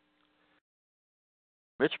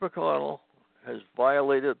 Mitch McConnell has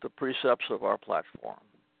violated the precepts of our platform.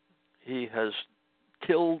 He has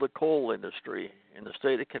killed the coal industry in the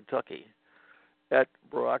state of Kentucky at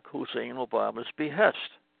Barack Hussein Obama's behest.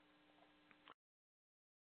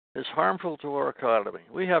 It's harmful to our economy.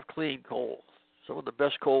 We have clean coal. Some of the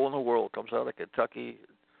best coal in the world comes out of Kentucky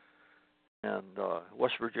and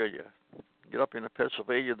West Virginia. Get up into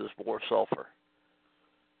Pennsylvania, there's more sulfur.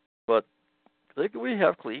 But we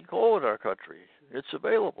have clean coal in our country. It's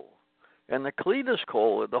available. And the cleanest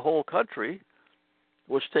coal in the whole country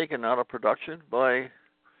was taken out of production by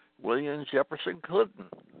William Jefferson Clinton,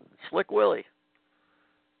 Slick Willie.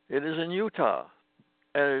 It is in Utah,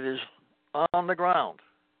 and it is on the ground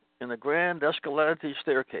in the Grand Escalante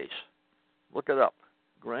staircase. Look it up.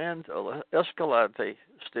 Grand Escalante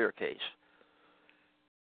staircase.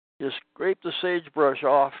 You scrape the sagebrush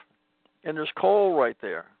off, and there's coal right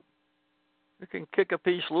there. You can kick a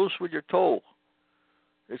piece loose with your toe.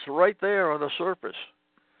 It's right there on the surface.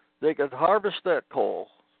 They could harvest that coal,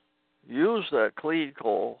 use that clean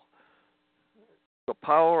coal to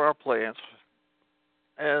power our plants,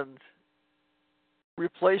 and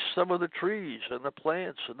replace some of the trees and the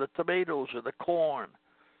plants and the tomatoes and the corn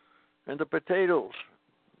and the potatoes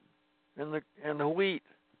and the wheat.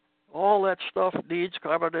 All that stuff needs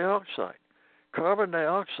carbon dioxide. Carbon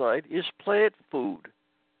dioxide is plant food.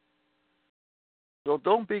 So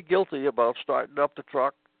don't be guilty about starting up the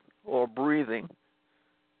truck or breathing,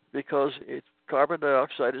 because carbon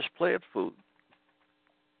dioxide is plant food.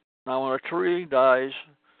 Now, when a tree dies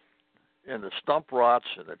and the stump rots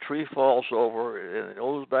and the tree falls over and it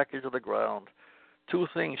goes back into the ground, two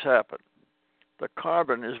things happen. The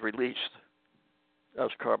carbon is released as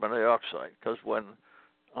carbon dioxide, because when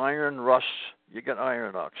iron rusts, you get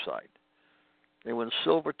iron oxide. And when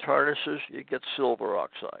silver tarnishes, you get silver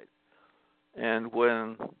oxide. And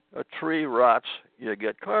when a tree rots, you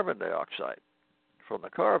get carbon dioxide from the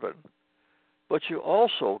carbon. But you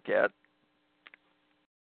also get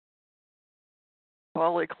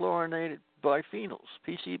polychlorinated biphenyls,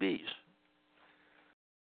 PCBs,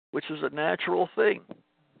 which is a natural thing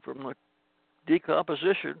from the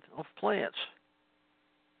decomposition of plants.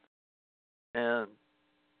 And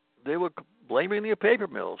they were blaming the paper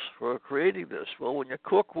mills for creating this. Well, when you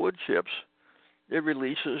cook wood chips, it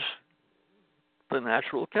releases the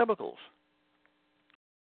natural chemicals.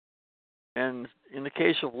 And in the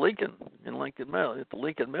case of Lincoln, in Lincoln Mill, at the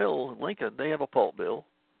Lincoln Mill in Lincoln, they have a pulp mill,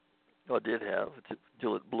 or did have,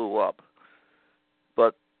 until it blew up.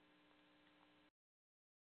 But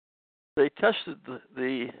they tested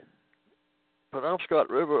the Penobscot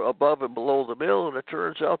River above and below the mill, and it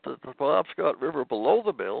turns out that the Penobscot River below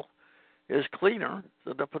the mill is cleaner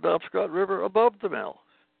than the Penobscot River above the mill.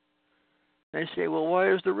 They say, well,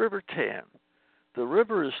 why is the river tan? The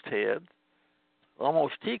river is tan,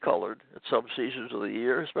 almost tea-colored at some seasons of the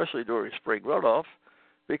year, especially during spring runoff,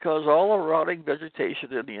 because all the rotting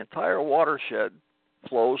vegetation in the entire watershed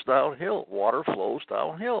flows downhill. Water flows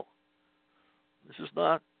downhill. This is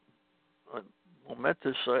not a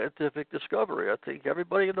momentous scientific discovery. I think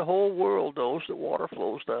everybody in the whole world knows that water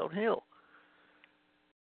flows downhill.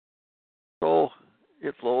 So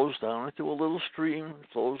it flows down into a little stream, it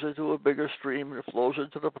flows into a bigger stream, and it flows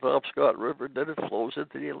into the Penobscot River, and then it flows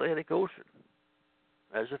into the Atlantic Ocean,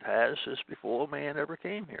 as it has since before man ever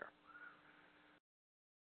came here.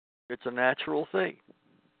 It's a natural thing.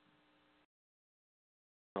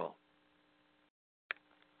 So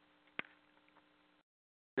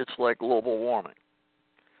it's like global warming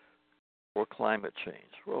or climate change.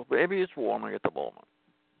 Well, maybe it's warming at the moment,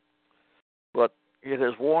 but it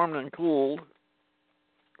has warmed and cooled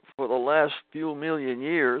for the last few million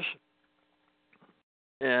years,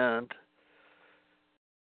 and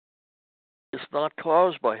it's not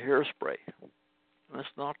caused by hairspray. It's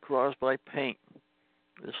not caused by paint.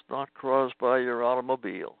 It's not caused by your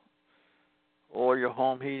automobile or your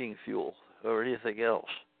home heating fuel or anything else.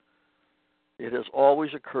 It has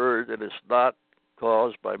always occurred, and it's not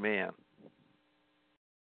caused by man.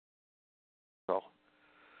 So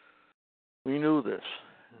we knew this.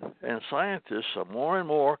 And scientists are more and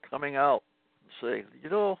more coming out and saying, you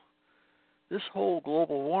know, this whole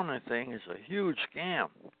global warming thing is a huge scam.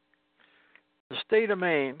 The state of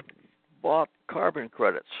Maine bought carbon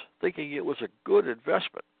credits, thinking it was a good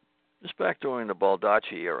investment. This back during the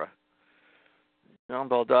Baldacci era. John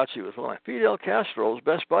Baldacci was one of Fidel Castro's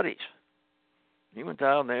best buddies. He went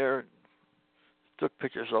down there, took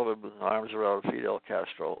pictures of him with arms around Fidel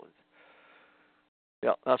Castro.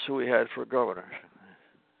 Yeah, that's who we had for governor.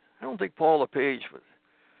 I don't think Paul LePage would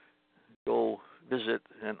go visit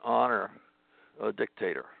and honor a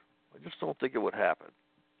dictator. I just don't think it would happen.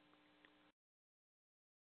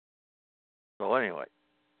 So anyway,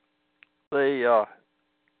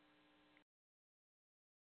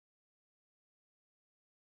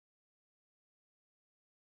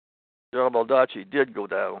 John Baldacci did go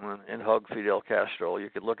down and hug Fidel Castro.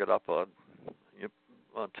 You could look it up on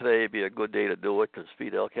today. Would be a good day to do it because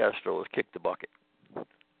Fidel Castro has kicked the bucket.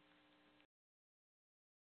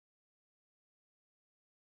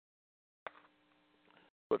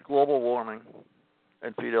 But global warming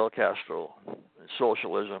and Fidel Castro, and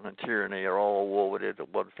socialism and tyranny are all woven into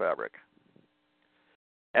one fabric.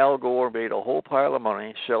 Al Gore made a whole pile of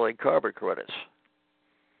money selling carbon credits.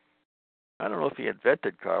 I don't know if he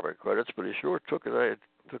invented carbon credits, but he sure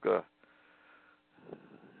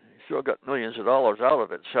got millions of dollars out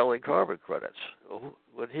of it selling carbon credits. Who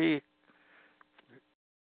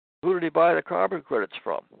did he buy the carbon credits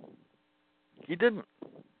from? He didn't.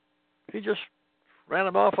 He just ran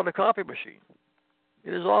them off on a copy machine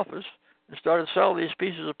in his office and started selling these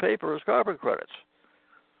pieces of paper as carbon credits.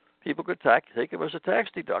 People could take them as a tax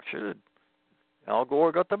deduction, and Al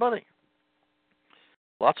Gore got the money.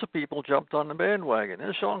 Lots of people jumped on the bandwagon.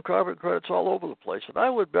 They're selling carbon credits all over the place, and I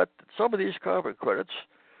would bet that some of these carbon credits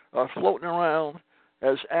are floating around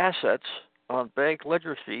as assets on bank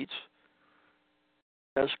ledger sheets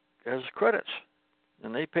as credits.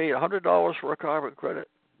 And they paid $100 for a carbon credit,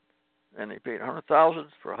 and they paid $100,000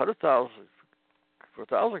 for 100,000 for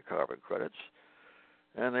 1,000 carbon credits,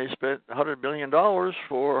 and they spent $100 million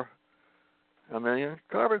for 1 million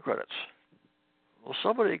carbon credits. Well,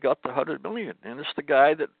 somebody got the $100 million, and it's the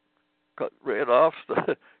guy that ran off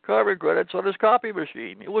the carbon credits on his copy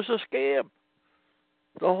machine. It was a scam.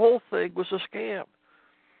 The whole thing was a scam.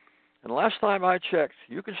 And last time I checked,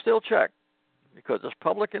 you can still check, because it's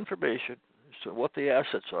public information as to what the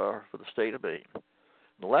assets are for the state of Maine.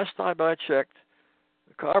 The last time I checked,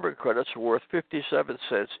 the carbon credits are worth 57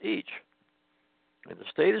 cents each. And the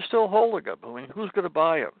state is still holding them. I mean, who's going to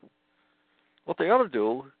buy them? What they ought to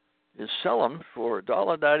do is sell them for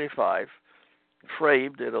 $1.95,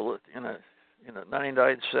 framed in a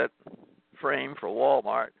 99-cent frame for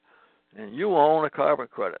Walmart, and you own a carbon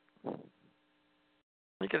credit.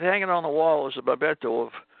 You can hang it on the wall as a memento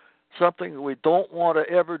of something we don't want to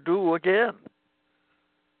ever do again.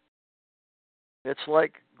 It's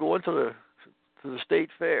like going to the state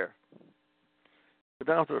fair. Go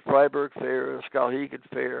down to the Freiburg Fair, the Skowhegan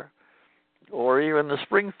Fair, or even the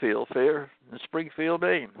Springfield Fair in Springfield,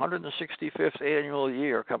 Maine. 165th annual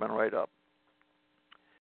year coming right up.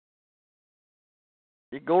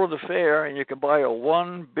 You go to the fair and you can buy a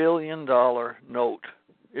 $1 billion note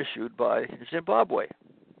issued by Zimbabwe.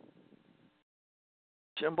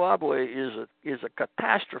 Zimbabwe is a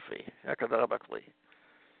catastrophe economically.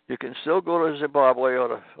 You can still go to Zimbabwe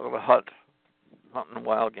on a hunting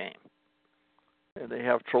wild game. And they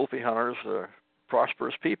have trophy hunters,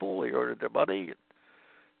 prosperous people. They earn their money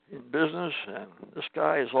in business. And this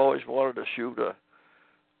guy has always wanted to shoot a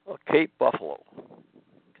Cape buffalo.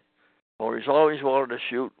 Or he's always wanted to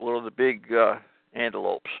shoot one of the big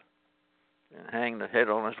antelopes and hang the head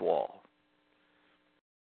on his wall.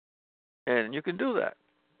 And you can do that.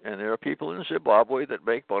 And there are people in Zimbabwe that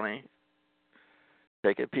make money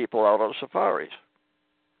taking people out on safaris.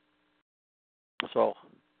 So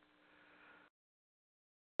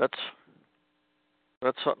that's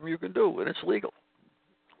something you can do, and it's legal.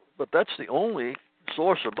 But that's the only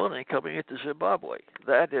source of money coming into Zimbabwe.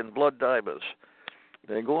 That and blood diamonds.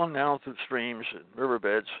 They go on down through streams and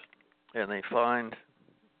riverbeds, and they find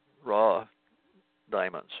raw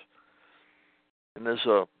diamonds. And there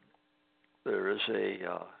is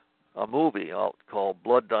a movie out called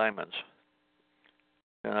Blood Diamonds.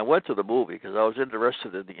 And I went to the movie because I was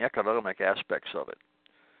interested in the economic aspects of it.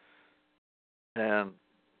 And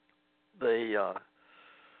they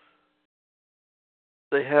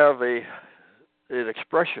have an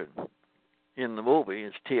expression in the movie.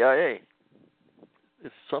 It's TIA.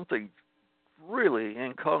 If something really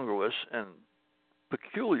incongruous and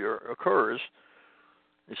peculiar occurs,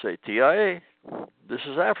 you say TIA. This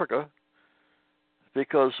is Africa,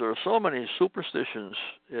 because there are so many superstitions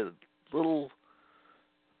in little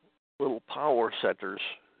power centers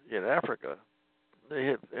in Africa.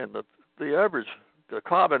 The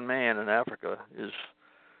common man in Africa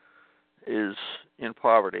is in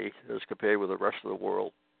poverty as compared with the rest of the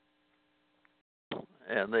world,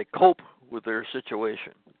 and they cope with their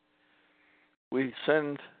situation. We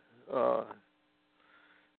send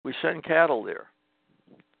cattle there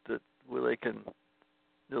where they can,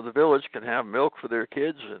 the village can have milk for their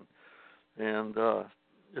kids, and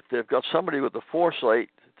if they've got somebody with the foresight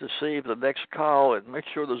to save the next cow and make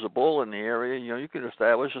sure there's a bull in the area, you can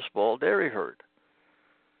establish a small dairy herd.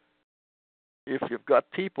 If you've got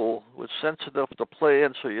people with sense enough to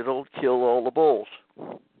plan so you don't kill all the bulls,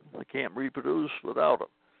 they can't reproduce without them.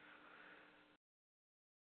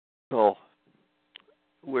 So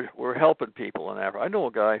we're helping people in Africa. I know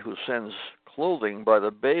a guy who sends clothing by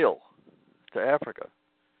the bale to Africa,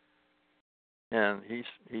 and he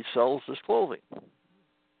sells this clothing,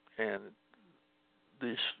 and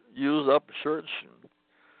these used up shirts and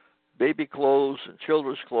baby clothes and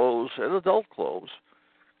children's clothes and adult clothes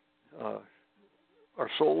are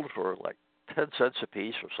sold for like 10 cents a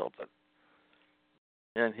piece or something.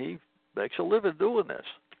 And he makes a living doing this.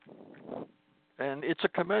 And it's a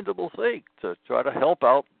commendable thing to try to help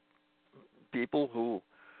out people who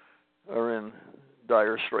are in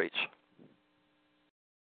dire straits.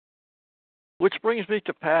 Which brings me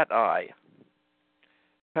to Pat I.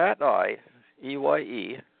 Pat I,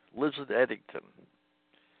 E-Y-E, lives in Eddington.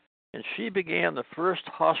 And she began the first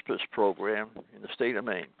hospice program in the state of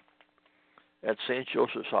Maine at St.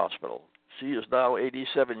 Joseph's Hospital. She is now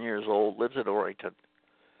 87 years old, lives in Orrington.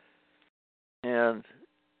 And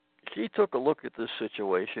she took a look at this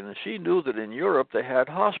situation, and she knew that in Europe they had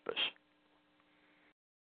hospice.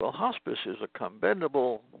 Well, hospice is a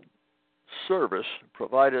commendable service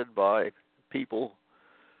provided by people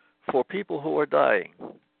for people who are dying,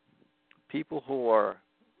 people who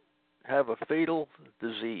have a fatal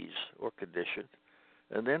disease or condition,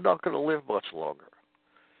 and they're not going to live much longer.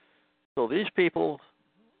 So these people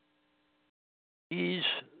ease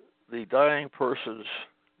the dying person's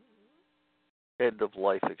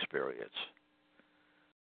end-of-life experience.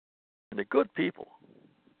 And the good people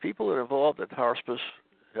that are involved in hospice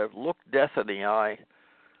have looked death in the eye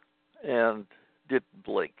and didn't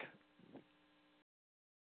blink.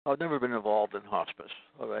 I've never been involved in hospice.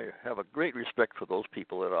 I have a great respect for those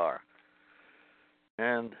people that are.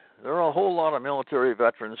 And there are a whole lot of military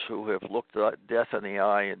veterans who have looked at death in the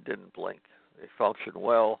eye and didn't blink. They function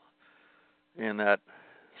well in that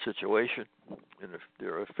situation, and if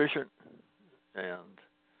they're efficient and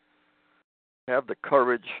have the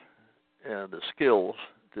courage and the skills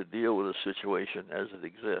to deal with a situation as it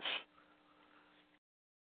exists.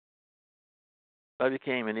 I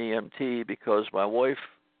became an EMT because my wife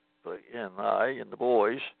and I and the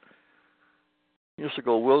boys used to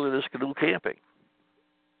go wilderness canoe camping.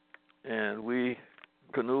 And we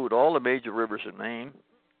canoed all the major rivers in Maine,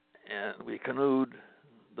 and we canoed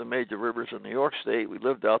the major rivers in New York State. We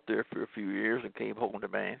lived out there for a few years and came home to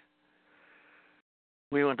Maine.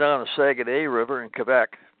 We went down the Saguenay River in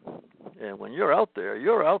Quebec, and when you're out there,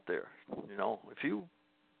 you're out there. You know, if you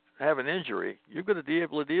have an injury, you're going to be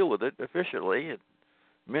able to deal with it efficiently and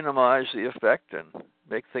minimize the effect and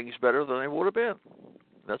make things better than they would have been.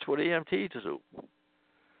 That's what EMTs do.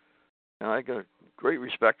 And I got great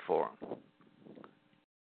respect for them.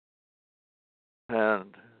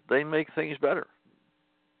 And they make things better.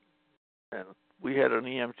 And we had an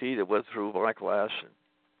EMT that went through my class,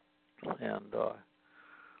 and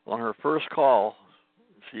on her first call,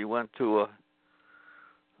 she went to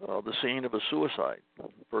the scene of a suicide.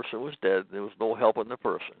 The person was dead. There was no helping the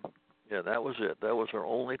person. Yeah, that was it. That was her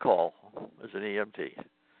only call as an EMT.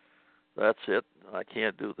 That's it. I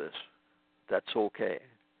can't do this. That's okay.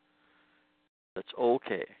 That's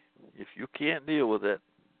okay. If you can't deal with it,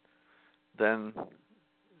 then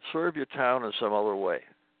serve your town in some other way.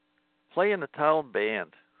 Play in the town band.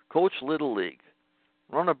 Coach Little League.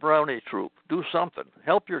 Run a brownie troop. Do something.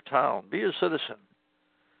 Help your town. Be a citizen.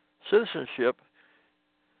 Citizenship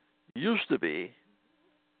used to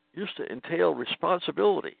entail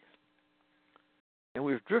responsibility. And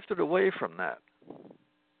we've drifted away from that.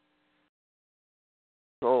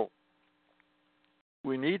 So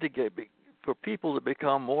we need to for people to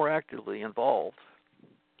become more actively involved.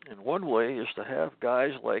 And one way is to have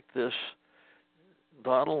guys like this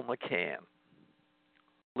Donald McCann,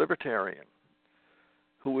 libertarian,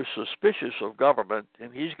 who is suspicious of government,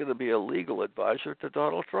 and he's going to be a legal advisor to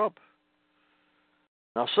Donald Trump.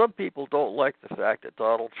 Now, some people don't like the fact that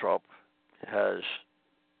Donald Trump has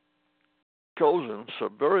chosen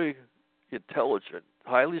some very intelligent,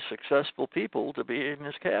 highly successful people to be in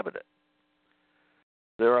his cabinet.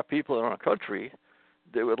 There are people in our country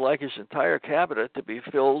that would like his entire cabinet to be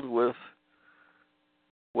filled with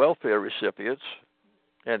welfare recipients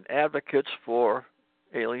and advocates for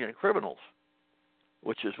alien criminals,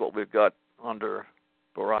 which is what we've got under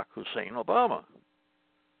Barack Hussein Obama.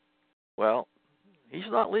 Well, he's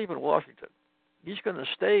not leaving Washington. He's going to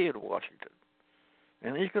stay in Washington.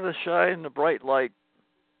 And he's going to shine the bright light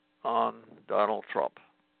on Donald Trump.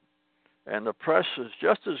 And the press is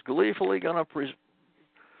just as gleefully going to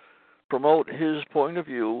promote his point of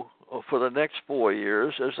view for the next 4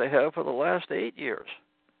 years as they have for the last 8 years.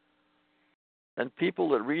 And people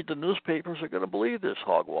that read the newspapers are going to believe this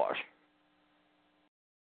hogwash.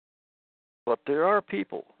 But there are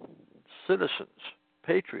people, citizens,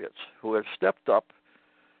 patriots, who have stepped up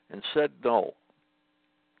and said no.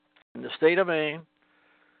 In the state of Maine,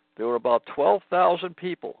 there were about 12,000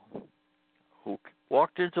 people who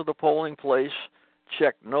walked into the polling place,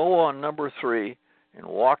 checked no on number 3, and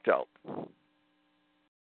walked out.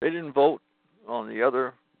 They didn't vote on the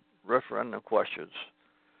other referendum questions.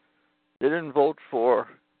 They didn't vote for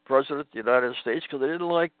President of the United States because they didn't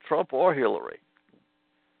like Trump or Hillary.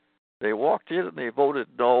 They walked in and they voted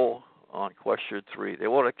no on question 3. They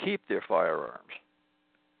want to keep their firearms.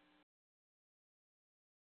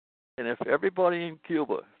 And if everybody in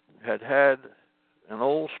Cuba had an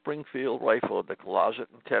old Springfield rifle in the closet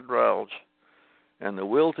and 10 rounds and the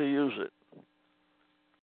will to use it,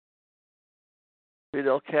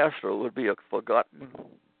 Fidel Castro would be a forgotten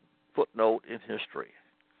footnote in history.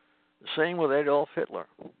 The same with Adolf Hitler.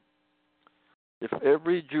 If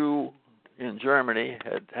every Jew in Germany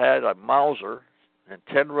had a Mauser and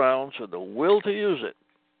 10 rounds and the will to use it,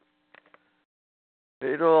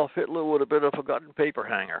 Adolf Hitler would have been a forgotten paper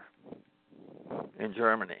hanger in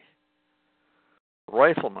Germany.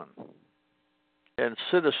 Riflemen and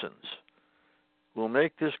citizens will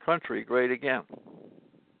make this country great again.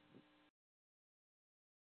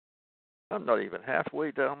 I'm not even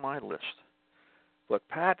halfway down my list. But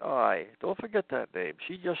Pat I, don't forget that name.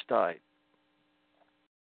 She just died.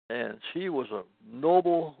 And she was a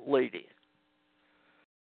noble lady.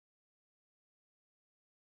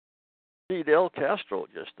 Fidel Castro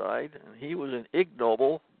just died, and he was an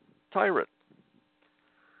ignoble tyrant.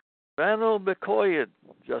 Vano Mikoyan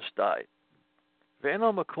just died.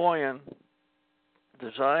 Vano Mikoyan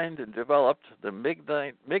designed and developed the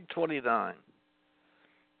MiG-29,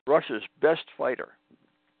 Russia's best fighter.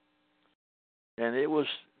 And it was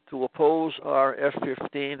to oppose our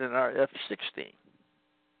F-15 and our F-16.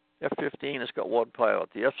 F-15 has got one pilot.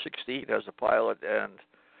 The F-16 has a pilot and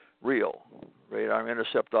Rio, radar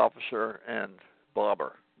intercept officer and bombardier,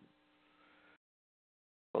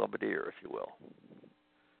 if you will.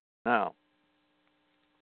 Now,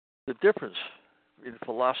 the difference in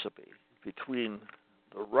philosophy between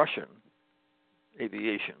the Russian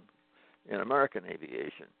aviation and American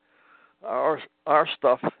aviation, our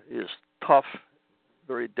stuff is tough,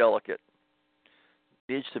 very delicate,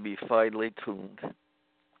 needs to be finely tuned.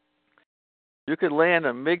 You could land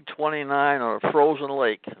a MiG-29 on a frozen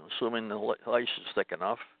lake, assuming the ice is thick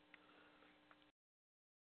enough,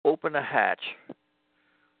 open a hatch,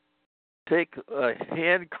 take a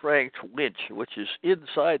hand-cranked winch, which is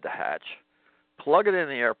inside the hatch, plug it in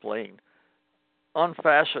the airplane,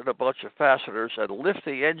 unfasten a bunch of fasteners, and lift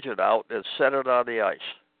the engine out and set it on the ice.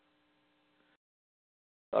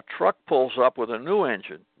 A truck pulls up with a new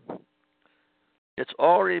engine. It's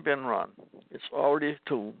already been run. It's already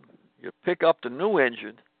tuned. You pick up the new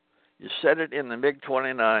engine, you set it in the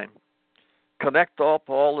MiG-29, connect up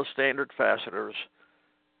all the standard fasteners,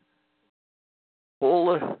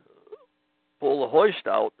 pull the hoist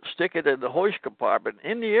out, stick it in the hoist compartment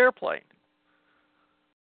in the airplane,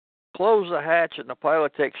 close the hatch, and the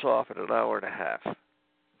pilot takes off in an hour and a half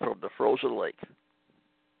from the frozen lake.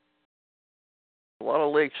 A lot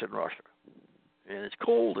of lakes in Russia, and it's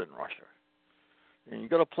cold in Russia. And you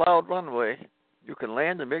got a plowed runway. You can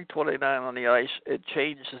land the MiG-29 on the ice and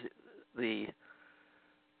change the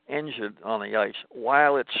engine on the ice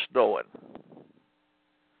while it's snowing.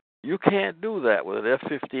 You can't do that with an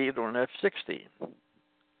F-15 or an F-16.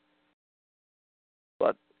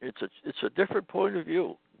 But it's a different point of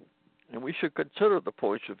view. And we should consider the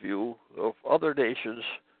points of view of other nations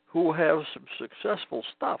who have some successful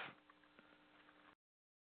stuff.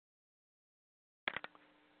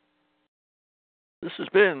 This has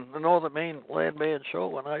been the Northern Maine Landman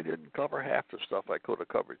Show, and I didn't cover half the stuff I could have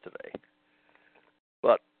covered today.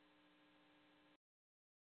 But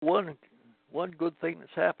one good thing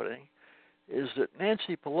that's happening is that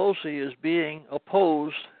Nancy Pelosi is being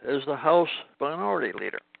opposed as the House Minority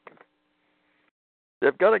Leader.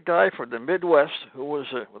 They've got a guy from the Midwest who was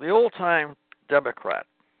the old-time Democrat,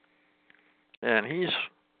 and he's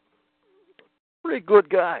a pretty good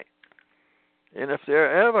guy. And if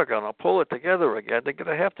they're ever going to pull it together again, they're going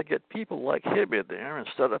to have to get people like him in there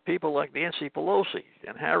instead of people like Nancy Pelosi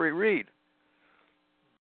and Harry Reid.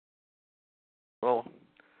 So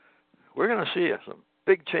we're going to see some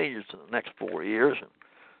big changes in the next 4 years, and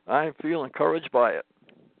I feel encouraged by it.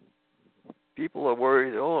 People are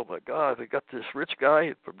worried, oh my God, we got this rich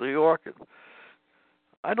guy from New York. And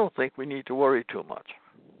I don't think we need to worry too much.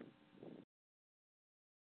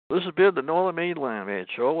 This has been the Northern Maine Landman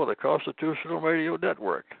Show with the Constitutional Radio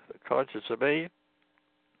Network, the Conscience of Maine,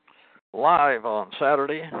 live on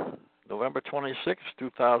Saturday, November 26,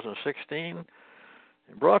 2016,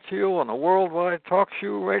 and brought to you on the Worldwide Talk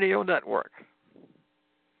Show Radio Network.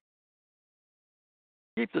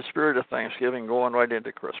 Keep the spirit of Thanksgiving going right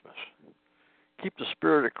into Christmas. Keep the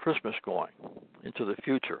spirit of Christmas going into the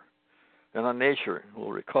future, and our nature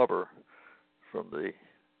will recover from the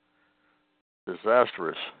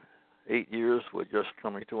disastrous 8 years we're just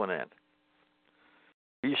coming to an end.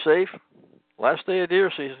 Be safe. Last day of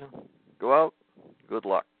deer season. Go out. Good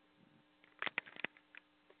luck.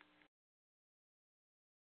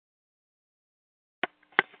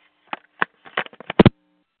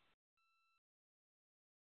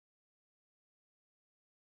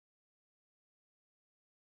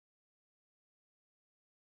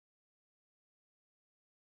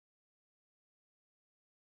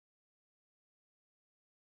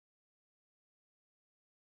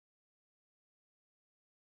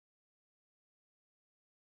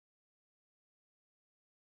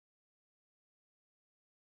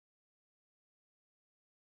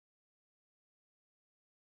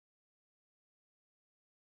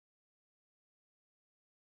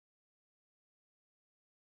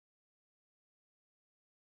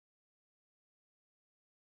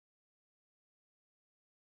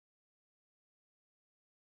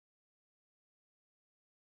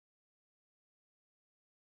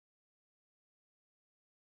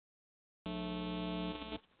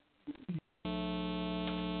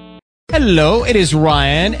 Hello, it is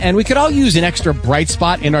Ryan, and we could all use an extra bright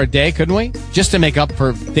spot in our day, couldn't we? Just to make up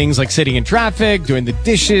for things like sitting in traffic, doing the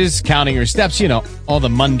dishes, counting your steps, you know, all the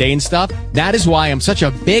mundane stuff. That is why I'm such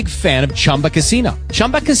a big fan of Chumba Casino.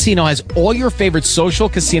 Chumba Casino has all your favorite social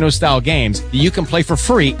casino-style games that you can play for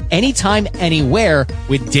free anytime, anywhere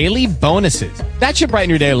with daily bonuses. That should brighten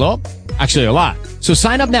your day a little. Actually, a lot. So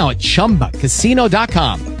sign up now at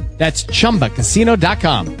ChumbaCasino.com. That's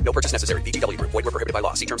ChumbaCasino.com. No purchase necessary. VGW Group. Void where prohibited by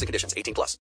law. See terms and conditions. 18+.